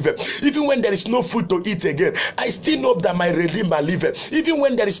Redeemer liveth. Even when there is no food to eat again, I still know that my Redeemer liveth. Even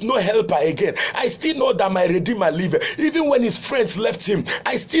when there is no helper again, I still know that my Redeemer liveth. Even when his friends left him,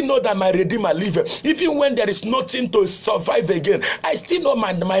 I still know that my Redeemer liveth. Even when there is nothing to survive again, I still know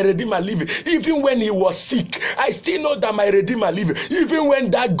my Redeemer liveth. Even when he was sick, I still know that my Redeemer liveth. Even when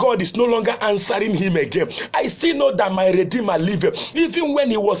that God is no longer answering him again, I still know that my Redeemer liveth. Even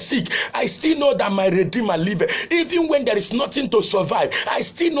when he was sick, I still know that my Redeemer liveth. Even when there is nothing to survive, I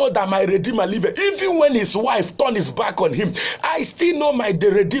still know that my Redeemer liveth. Even when his wife turned his back on him, I still know my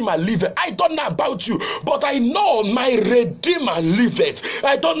Redeemer liveth. I don't know about you, but I know my Redeemer liveth.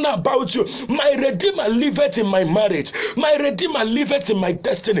 I don't know about you. My Redeemer liveth in my marriage. My Redeemer liveth in my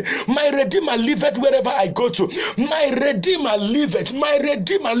destiny. My Redeemer liveth wherever I go to. My Redeemer liveth. My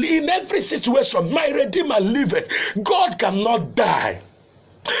Redeemer in every situation. My Redeemer liveth. God cannot die.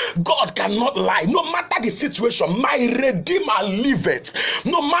 God cannot lie. No matter the situation, my Redeemer liveth.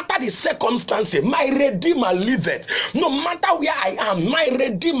 No matter the circumstances, my Redeemer liveth. No matter where I am, my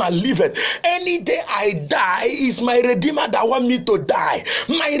Redeemer liveth. Any day I die, is my Redeemer that want me to die.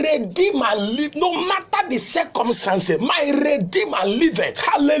 My Redeemer live. No matter the circumstances, my Redeemer liveth.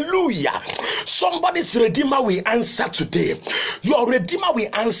 Hallelujah. Somebody's Redeemer will answer today. Your Redeemer will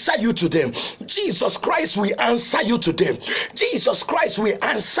answer you today. Jesus Christ will answer you today. Jesus Christ will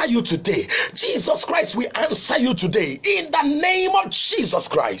answer you today. Jesus Christ will answer you today in the name of Jesus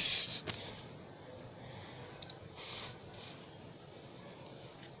Christ.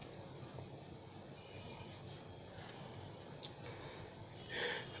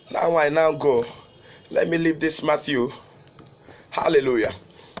 Now I go. Let me leave this Matthew. Hallelujah.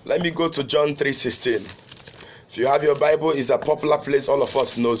 Let me go to John 3:16. If you have your Bible, it's a popular place all of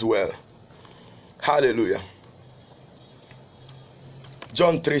us knows well. Hallelujah.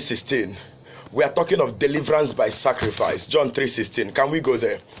 John 3:16. We are talking of deliverance by sacrifice. John 3:16. Can we go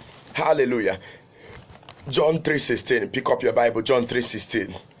there? Hallelujah. John 3:16. Pick up your Bible. John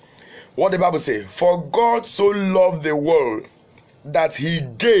 3:16. What the Bible say? For God so loved the world that he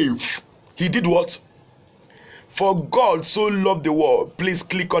gave. He did what? For God so loved the world. Please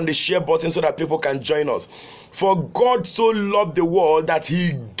click on the share button so that people can join us. For God so loved the world that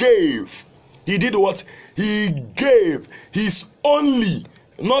he gave. He did what? He gave his only,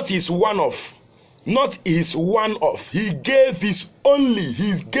 not his one of, not his one of. He gave his only.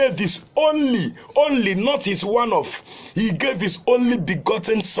 He gave his only, not his one of. He gave his only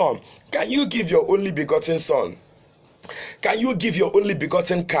begotten son. Can you give your only begotten son? Can you give your only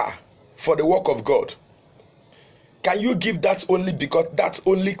begotten car for the work of God? Can you give that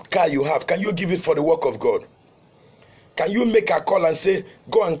only car you have? Can you give it for the work of God? Can you make a call and say,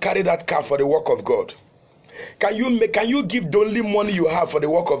 go and carry that car for the work of God? Can you give the only money you have for the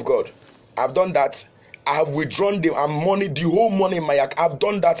work of God? I've done that. I have withdrawn the whole money in my account. I've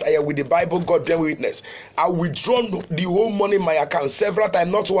done that with the Bible, God bear witness. I withdrawn the whole money in my account several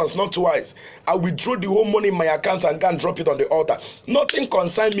times, not once, not twice. I withdraw the whole money in my account and go and drop it on the altar. Nothing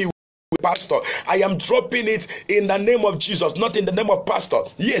concerns me. Pastor, I am dropping it in the name of Jesus, not in the name of pastor.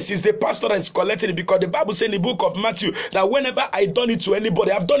 Yes, it's the pastor that is collecting it, because the Bible says in the book of Matthew that whenever I done it to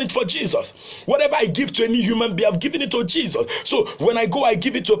anybody, I've done it for Jesus. Whatever I give to any human being, I've given it to Jesus. So when I go, I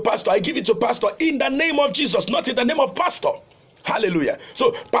give it to a pastor. I give it to pastor in the name of Jesus, not in the name of pastor. Hallelujah.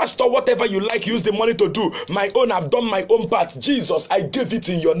 So pastor, whatever you like, use the money to do. My own, I've done my own part. Jesus, I gave it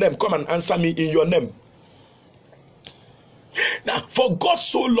in your name. Come and answer me in your name. Now, for God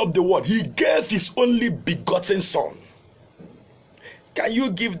so loved the world, he gave his only begotten son. Can you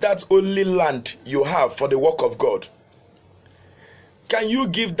give that only land you have for the work of God? Can you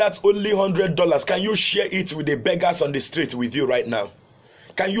give that only $100? Can you share it with the beggars on the street with you right now?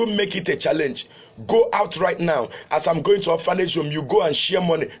 Can you make it a challenge? Go out right now. As I'm going to orphanage home, you go and share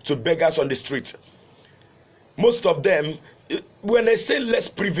money to beggars on the street. Most of them, when I say less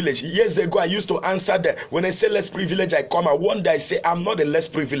privilege, years ago I used to answer them. When I say less privilege, I come out. One day I say, I'm not a less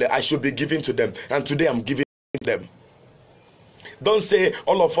privilege. I should be giving to them. And today I'm giving them. Don't say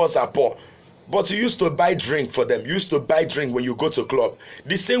all of us are poor. But you used to buy drink for them. You used to buy drink when you go to club.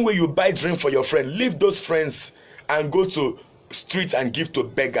 The same way you buy drink for your friend. Leave those friends and go to streets and give to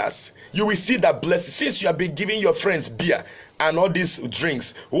beggars. You will see that blessing. Since you have been giving your friends beer and all these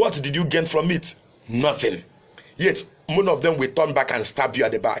drinks, what did you gain from it? Nothing. Yet most of them will turn back and stab you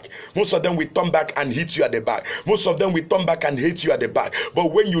at the back. Most of them will turn back and hit you at the back. Most of them will turn back and hate you at the back.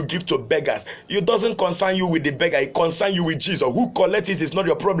 But when you give to beggars, it doesn't concern you with the beggar. It concerns you with Jesus. Who collects it is not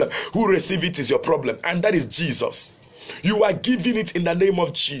your problem. Who receives it is your problem. And that is Jesus. You are giving it in the name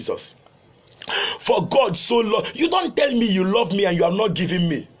of Jesus. For God so loved. You don't tell me you love me and you have not given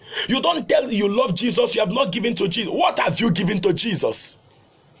me. You don't tell you love Jesus, you have not given to Jesus. What have you given to Jesus?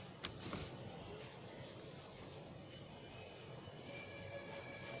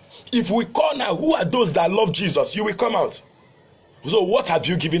 If we call now, who are those that love Jesus? You will come out. So what have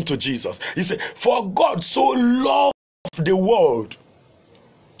you given to Jesus? He said, for God so loved the world.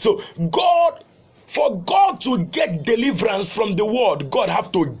 So for God to get deliverance from the world, God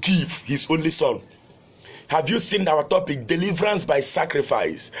have to give his only son. Have you seen our topic, deliverance by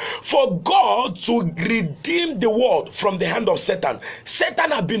sacrifice? For God to redeem the world from the hand of Satan.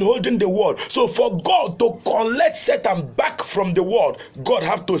 Satan has been holding the world. So for God to collect Satan back from the world, God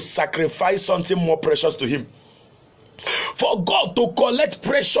have to sacrifice something more precious to him. For God to collect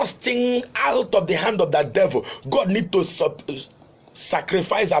precious thing out of the hand of that devil, God need to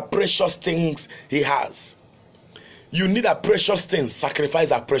sacrifice a precious things he has. You need a precious thing,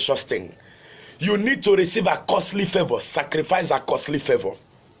 sacrifice a precious thing. You need to receive a costly favor, sacrifice a costly favor.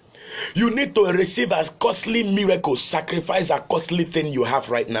 You need to receive a costly miracle, sacrifice a costly thing you have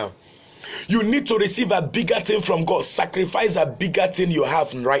right now. You need to receive a bigger thing from God, sacrifice a bigger thing you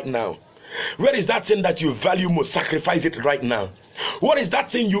have right now. Where is that thing that you value most? Sacrifice it right now. What is that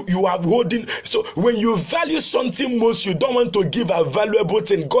thing you are holding? So when you value something most, you don't want to give a valuable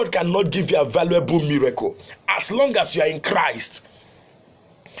thing. God cannot give you a valuable miracle. As long as you are in Christ.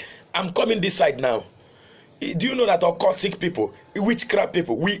 I'm coming this side now. Do you know that occultic people, witchcraft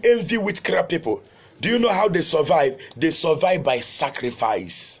people, we envy witchcraft people. Do you know how they survive? They survive by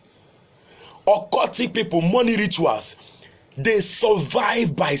sacrifice. Occultic people, money rituals, they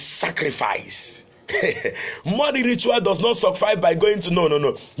survive by sacrifice. Money ritual does not survive by going to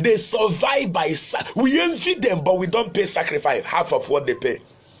no. They survive by we envy them, but we don't pay sacrifice, half of what they pay.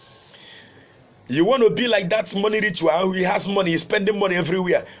 You want to be like that money ritual? He has money, he's spending money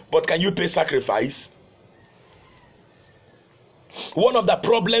everywhere. But can you pay sacrifice? One of the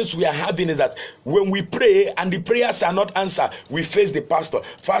problems we are having is that when we pray and the prayers are not answered, we face the pastor.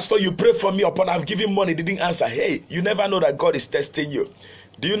 Pastor, you pray for me upon I've given money, didn't answer. Hey, you never know that God is testing you.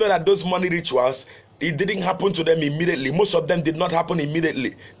 Do you know that those money rituals, it didn't happen to them immediately? Most of them did not happen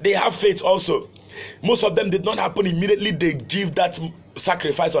immediately. They have faith also. Most of them did not happen immediately. They give that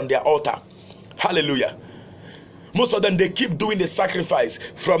sacrifice on their altar. Hallelujah. Most of them, they keep doing the sacrifice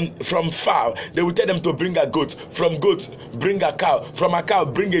from far. They will tell them to bring a goat. From goat, bring a cow. From a cow,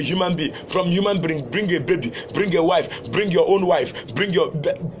 bring a human being. From human being, bring a baby. Bring a wife. Bring your own wife.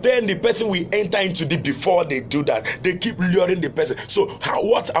 Then the person will enter into the before they do that. They keep luring the person. So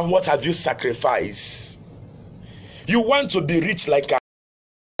what have you sacrificed? You want to be rich like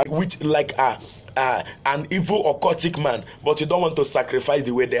an evil occultic man, but you don't want to sacrifice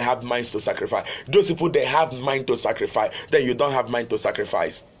the way they have minds to sacrifice. Those people, they have mind to sacrifice, then you don't have mind to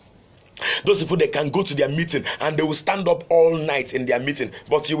sacrifice. Those people, they can go to their meeting and they will stand up all night in their meeting,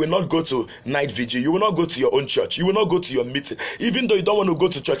 but you will not go to night vigil. You will not go to your own church. You will not go to your meeting. Even though you don't want to go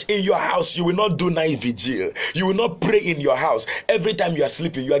to church, in your house, you will not do night vigil. You will not pray in your house. Every time you are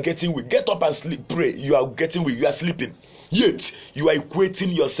sleeping, you are getting weak. Get up and sleep, pray. You are getting weak. You are sleeping. Yet, you are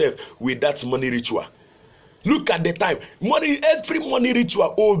equating yourself with that money ritual. Look at the time. Every money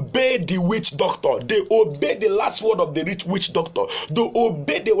ritual obey the witch doctor. They obey the last word of the witch doctor. They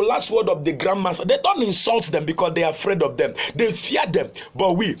obey the last word of the grandmaster. They don't insult them because they are afraid of them. They fear them.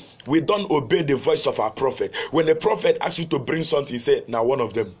 But we don't obey the voice of our prophet. When the prophet asks you to bring something, he said, now one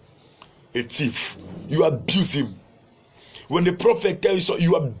of them, a thief. You abuse him. When the prophet tells you so,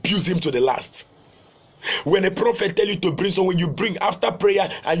 you abuse him to the last. When a prophet tell you to bring someone, you bring after prayer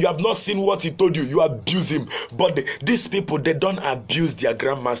and you have not seen what he told you, you abuse him. But these people, they don't abuse their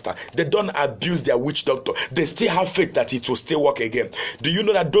grandmaster. They don't abuse their witch doctor. They still have faith that it will still work again. Do you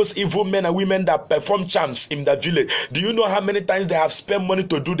know that those evil men and women that perform charms in the village, do you know how many times they have spent money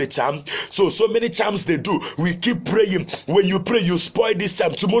to do the charm? So many charms they do. We keep praying. When you pray, you spoil this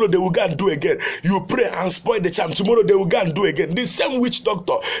charm. Tomorrow they will go and do again. You pray and spoil the charm. Tomorrow they will go and do again. The same witch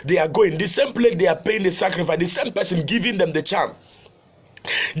doctor, they are going. The same place they are paying the sacrifice, the same person giving them the charm.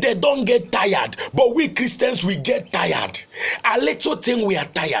 They don't get tired, but we Christians, we get tired. A little thing we are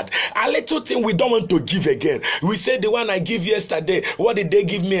tired. A little thing we don't want to give again. We say the one I give yesterday, what did they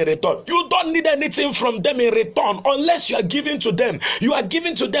give me in return? You don't need anything from them in return unless you are giving to them. You are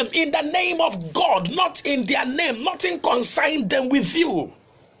giving to them in the name of God, not in their name. Nothing consign them with you.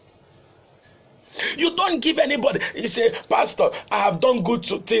 You don't give anybody. You say, Pastor, I have done good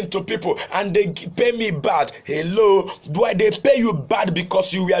thing to people and they pay me bad. Hello, why they pay you bad?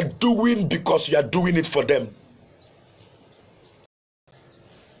 Because you are doing it for them.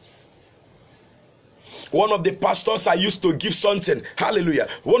 One of the pastors I used to give something. Hallelujah.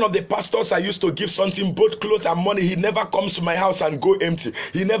 One of the pastors I used to give something, both clothes and money. He never comes to my house and go empty.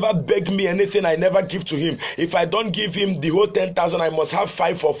 He never begged me anything. I never give to him. If I don't give him the whole 10,000, I must have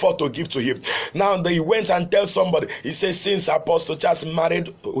 5 or 4 to give to him. Now he went and tell somebody. He says, since Apostle Charles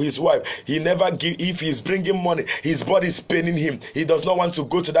married his wife, he never give. If he's bringing money, his body is paining him. He does not want to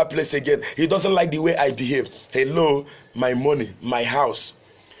go to that place again. He doesn't like the way I behave. Hello, my money, my house.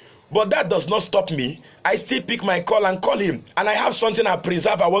 But that does not stop me. I still pick my call and call him. And I have something I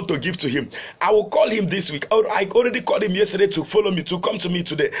preserve I want to give to him. I will call him this week. I already called him yesterday to follow me, to come to me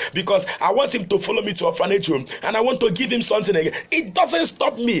today. Because I want him to follow me to orphanage home. And I want to give him something again. It doesn't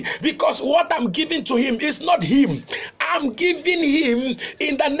stop me. Because what I'm giving to him is not him. I'm giving him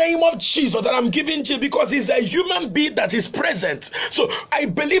in the name of Jesus. That I'm giving to him because he's a human being that is present. So I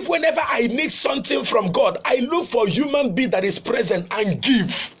believe whenever I need something from God, I look for a human being that is present and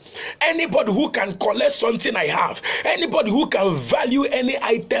give. Anybody who can collect something I have, anybody who can value any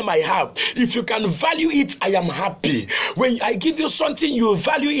item I have, if you can value it, I am happy. When I give you something, you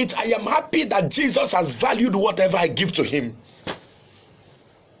value it, I am happy that Jesus has valued whatever I give to him.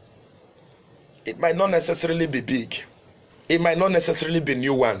 It might not necessarily be big. It might not necessarily be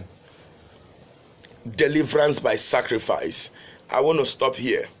new one. Deliverance by sacrifice. I want to stop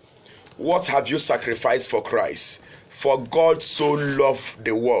here. What have you sacrificed for Christ? For God so loved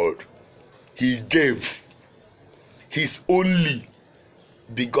the world, he gave his only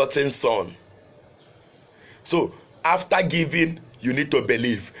begotten son. So after giving, you need to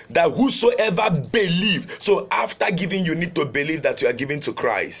believe that whosoever believe. So after giving, you need to believe that you are giving to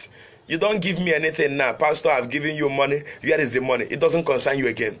Christ. You don't give me anything now. Pastor, I've given you money. Where is the money? It doesn't concern you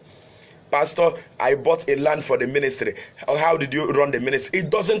again. Pastor, I bought a land for the ministry. How did you run the ministry? It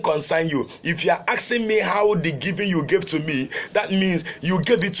doesn't concern you. If you are asking me how the giving you gave to me, that means you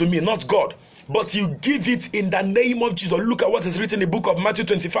gave it to me, not God. But you give it in the name of Jesus. Look at what is written in the book of Matthew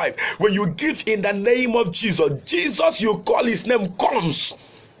 25. When you give in the name of Jesus, Jesus, you call his name, comes.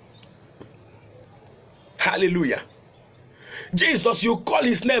 Hallelujah. Jesus, you call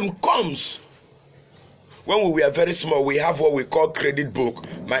his name, comes. When we were very small, we have what we call credit book.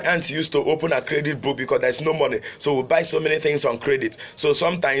 My aunt used to open a credit book because there's no money. So we buy so many things on credit. So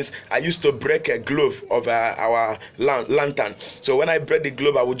sometimes I used to break a glove of our lantern. So when I break the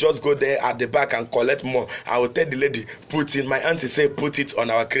glove, I would just go there at the back and collect more. I would tell the lady, put in. My auntie said, put it on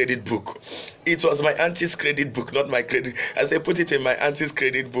our credit book. It was my auntie's credit book, not my credit. I said, put it in my auntie's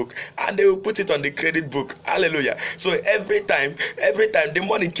credit book. And they will put it on the credit book. Hallelujah. So every time, the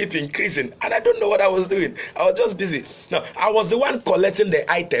money keep increasing. And I don't know what I was doing. I was just busy. Now, I was the one collecting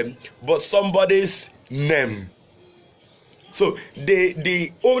the item, but somebody's name. So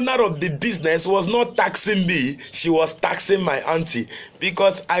the owner of the business was not taxing me. She was taxing my auntie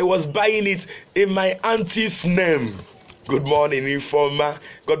because I was buying it in my auntie's name. Good morning, informer.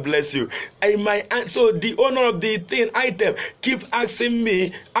 God bless you. So the owner of the item keep asking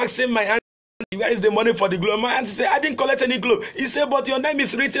my auntie, where is the money for the glove? My auntie said, I didn't collect any glove. He said, but your name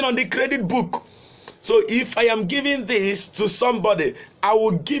is written on the credit book. So if I am giving this to somebody, I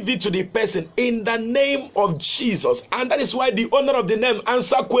will give it to the person in the name of Jesus. And that is why the owner of the name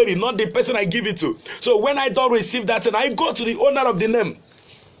answer query, not the person I give it to. So when I don't receive that, and I go to the owner of the name.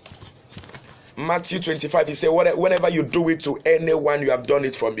 Matthew 25, he said, whenever you do it to anyone, you have done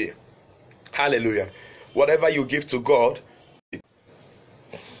it for me. Hallelujah. Whatever you give to God,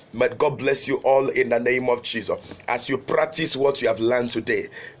 But God bless you all in the name of Jesus. As you practice what you have learned today,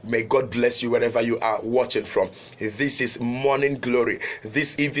 may God bless you wherever you are watching from. This is Morning Glory.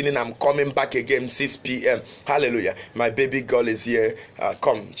 This evening I'm coming back again 6 p.m. Hallelujah. My baby girl is here.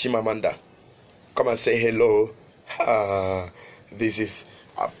 Come, Chimamanda. Come and say hello. This is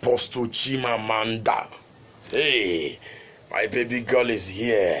Apostle Chimamanda. Hey, my baby girl is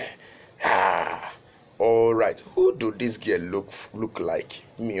here. All right. Who do this girl look like?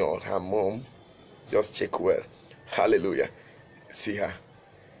 Me or her mom? Just check well. Hallelujah. See her.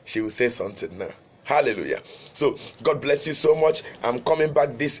 She will say something now. Hallelujah. So God bless you so much. I'm coming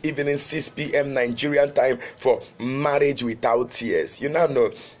back this evening 6 p.m. Nigerian time for Marriage Without Tears. You now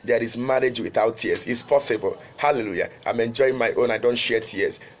know there is marriage without tears. It's possible. Hallelujah. I'm enjoying my own. I don't share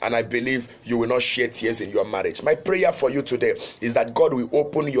tears, and I believe you will not share tears in your marriage. My prayer for you today is that God will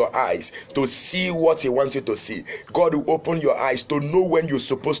open your eyes to see what He wants you to see. God will open your eyes to know when you're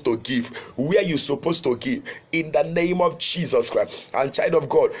supposed to give, where you're supposed to give, in the name of Jesus Christ. And child of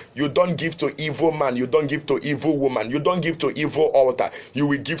God, you don't give to evil man, you don't give to evil woman, you don't give to evil altar, you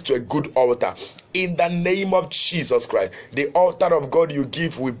will give to a good altar. In the name of Jesus Christ, the altar of God you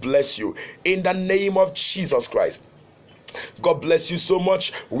give will bless you. In the name of Jesus Christ. God bless you so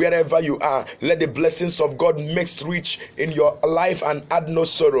much wherever you are. Let the blessings of God make rich in your life and add no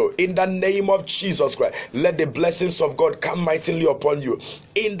sorrow. In the name of Jesus Christ, let the blessings of God come mightily upon you.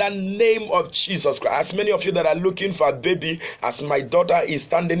 In the name of Jesus Christ. As many of you that are looking for a baby, as my daughter is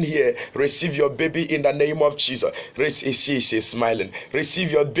standing here, receive your baby in the name of Jesus. She's smiling.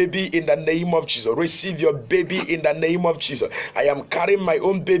 Receive your baby in the name of Jesus. Receive your baby in the name of Jesus. I am carrying my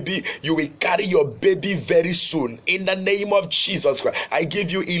own baby. You will carry your baby very soon. In the name of Jesus Christ. I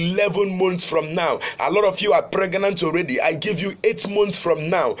give you 11 months from now. A lot of you are pregnant already. I give you 8 months from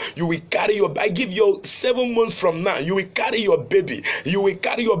now. You will carry your, I give you 7 months from now. You will carry your baby. You will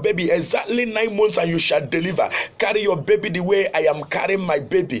carry your baby exactly 9 months and you shall deliver. Carry your baby the way I am carrying my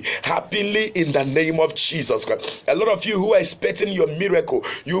baby, happily in the name of Jesus Christ. A lot of you who are expecting your miracle,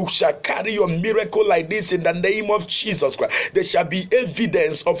 you shall carry your miracle like this in the name of Jesus Christ. There shall be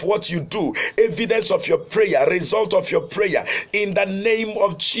evidence of what you do, evidence of your prayer, result of your prayer in the name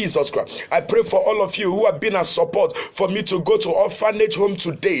of Jesus Christ. I pray for all of you who have been a support for me to go to orphanage home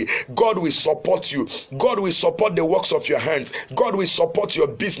today. God will support you. God will support the works of your hands. God will support your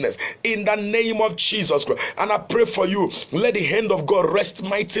business in the name of Jesus Christ. And I pray for you, let the hand of God rest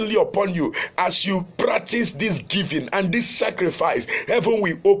mightily upon you as you practice this giving and this sacrifice. Heaven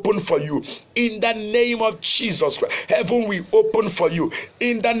will open for you in the name of Jesus Christ. Heaven will open for you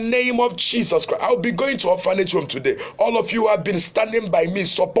in the name of Jesus Christ. I'll be going to orphanage home today. All of you have been standing by me,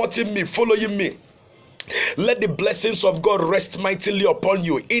 supporting me, following me. Let the blessings of God rest mightily upon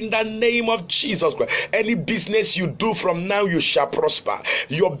you in the name of Jesus Christ. Any business you do from now, you shall prosper.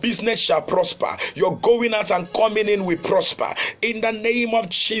 Your business shall prosper. Your going out and coming in will prosper in the name of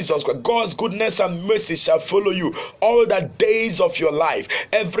Jesus Christ. God's goodness and mercy shall follow you all the days of your life.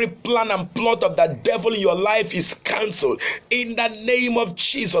 Every plan and plot of the devil in your life is cancelled in the name of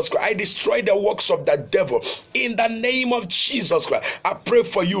Jesus Christ. I destroy the works of the devil in the name of Jesus Christ. I pray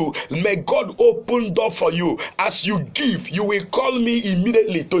for you. May God open door for you. As you give, you will call me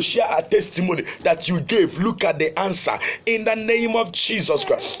immediately to share a testimony that you gave. Look at the answer in the name of Jesus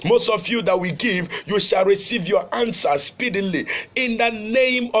Christ. Most of you that we give, you shall receive your answer speedily in the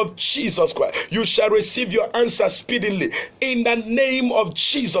name of Jesus Christ. You shall receive your answer speedily in the name of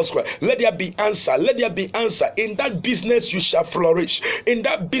Jesus Christ. Let there be answer. Let there be answer. In that business you shall flourish. In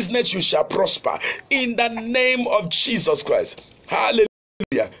that business you shall prosper in the name of Jesus Christ. Hallelujah.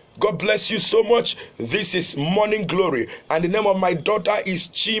 God bless you so much. This is Morning Glory, and the name of my daughter is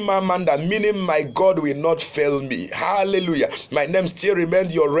Chimamanda, meaning my God will not fail me. Hallelujah. My name still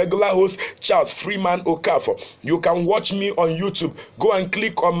remains your regular host, Charles Freeman Okafor. You can watch me on YouTube. Go and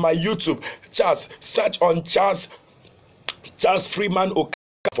click on my YouTube. Search on Charles Freeman Okafor.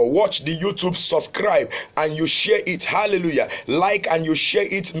 Watch the YouTube, subscribe, and you share it. Hallelujah. Like and you share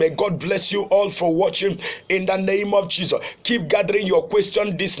it. May God bless you all for watching in the name of Jesus. Keep gathering your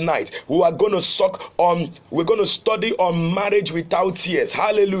question this night. We're going to study on marriage without tears.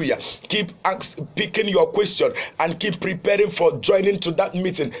 Hallelujah. Keep picking your question and keep preparing for joining to that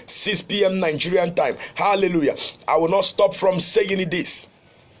meeting 6 p.m. Nigerian time. Hallelujah. I will not stop from saying this.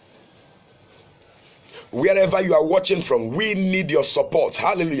 Wherever you are watching from, we need your support.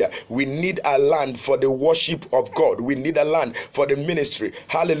 Hallelujah. We need a land for the worship of God. We need a land for the ministry.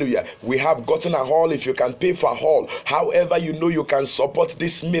 Hallelujah. We have gotten a hall. If you can pay for a hall, however you know you can support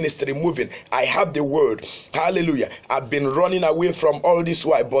this ministry moving, I have the word. Hallelujah. I've been running away from all this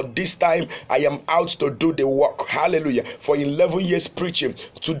while, but this time I am out to do the work. Hallelujah. For 11 years preaching,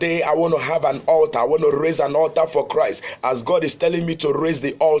 today I want to have an altar. I want to raise an altar for Christ, as God is telling me to raise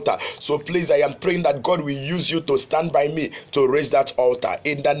the altar. So please, I am praying that God will use you to stand by me to raise that altar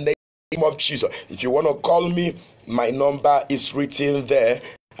in the name of Jesus. If you want to call me, my number is written there,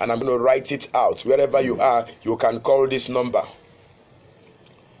 and I'm going to write it out. Wherever you are, you can call this number.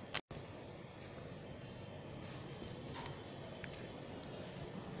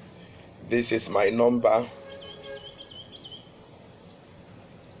 This is my number.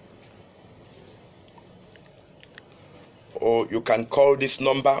 Or you can call this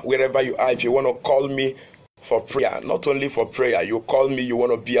number wherever you are. If you want to call me for prayer, not only for prayer, you call me, you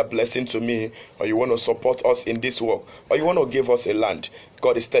want to be a blessing to me, or you want to support us in this work, or you want to give us a land.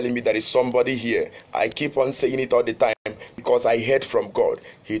 God is telling me there is somebody here. I keep on saying it all the time because I heard from God.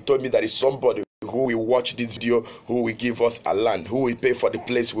 He told me there is somebody who will watch this video, who will give us a land, who will pay for the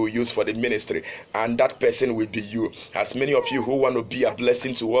place we will use for the ministry, and that person will be you. As many of you who want to be a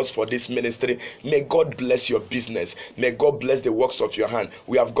blessing to us for this ministry, may God bless your business. May God bless the works of your hand.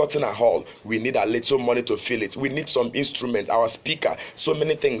 We have gotten a hall. We need a little money to fill it. We need some instrument, our speaker, so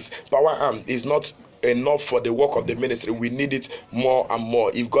many things. Power arm is not enough for the work of the ministry. We need it more and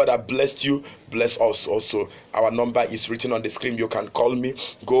more. If God has blessed you, bless us also. Our number is written on the screen. You can call me.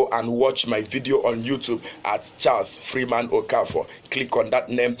 Go and watch my video on YouTube at Charles Freeman Okafor. Click on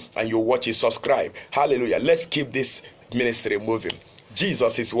that name and you watch it. Subscribe. Hallelujah. Let's keep this ministry moving.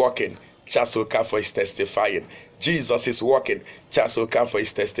 Jesus is working. Charles Okafor is testifying. Jesus is working. Charles Okafor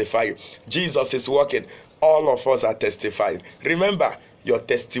is testifying. Jesus is working. All of us are testifying. Remember, your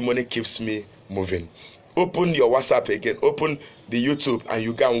testimony keeps me moving. Open your WhatsApp again, open the YouTube, and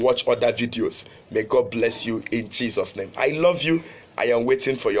you can watch other videos. May God bless you in Jesus' name. I love you. I am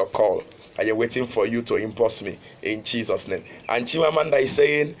waiting for your call. I am waiting for you to impulse me in Jesus' name. And Chimamanda is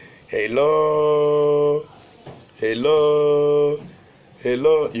saying, hello, hello,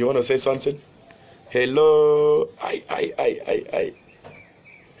 hello. You want to say something? Hello, I.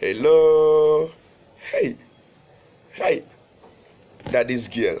 Hello, hey, that is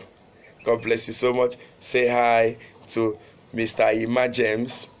girl. God bless you so much. Say hi to Mr. Ima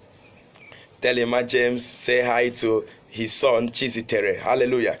James. Tell Ima James, say hi to his son Chizitere.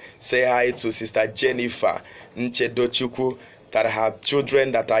 Hallelujah. Say hi to Sister Jennifer Nchedochukwu, that her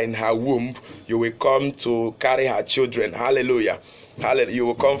children that are in her womb, you will come to carry her children. Hallelujah. Hallelujah. You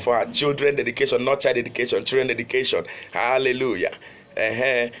will come for her children dedication, not child dedication, children dedication. Hallelujah.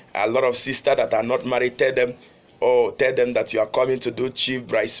 A lot of sisters that are not married, tell them that you are coming to do chief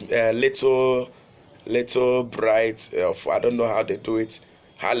brides, little brides. I don't know how they do it.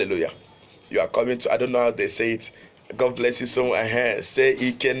 Hallelujah. You are coming to, I don't know how they say it. God bless you so much. Say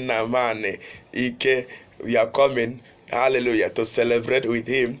Ike Namane. Ike, we are coming, hallelujah, to celebrate with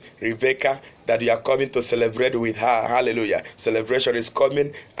him. Rebecca, that you are coming to celebrate with her. Hallelujah. Celebration is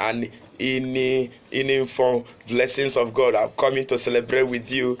coming, and in form blessings of God are coming to celebrate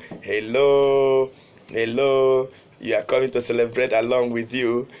with you. Hello. Hello, you are coming to celebrate along with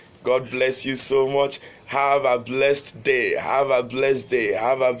you. God bless you so much. Have a blessed day. Have a blessed day.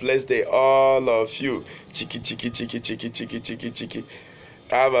 Have a blessed day, all of you. Chiki.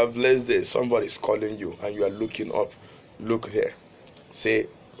 Have a blessed day. Somebody's calling you and you are looking up. Look here. Say,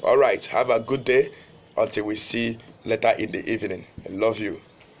 all right, have a good day until we see later in the evening. I love you.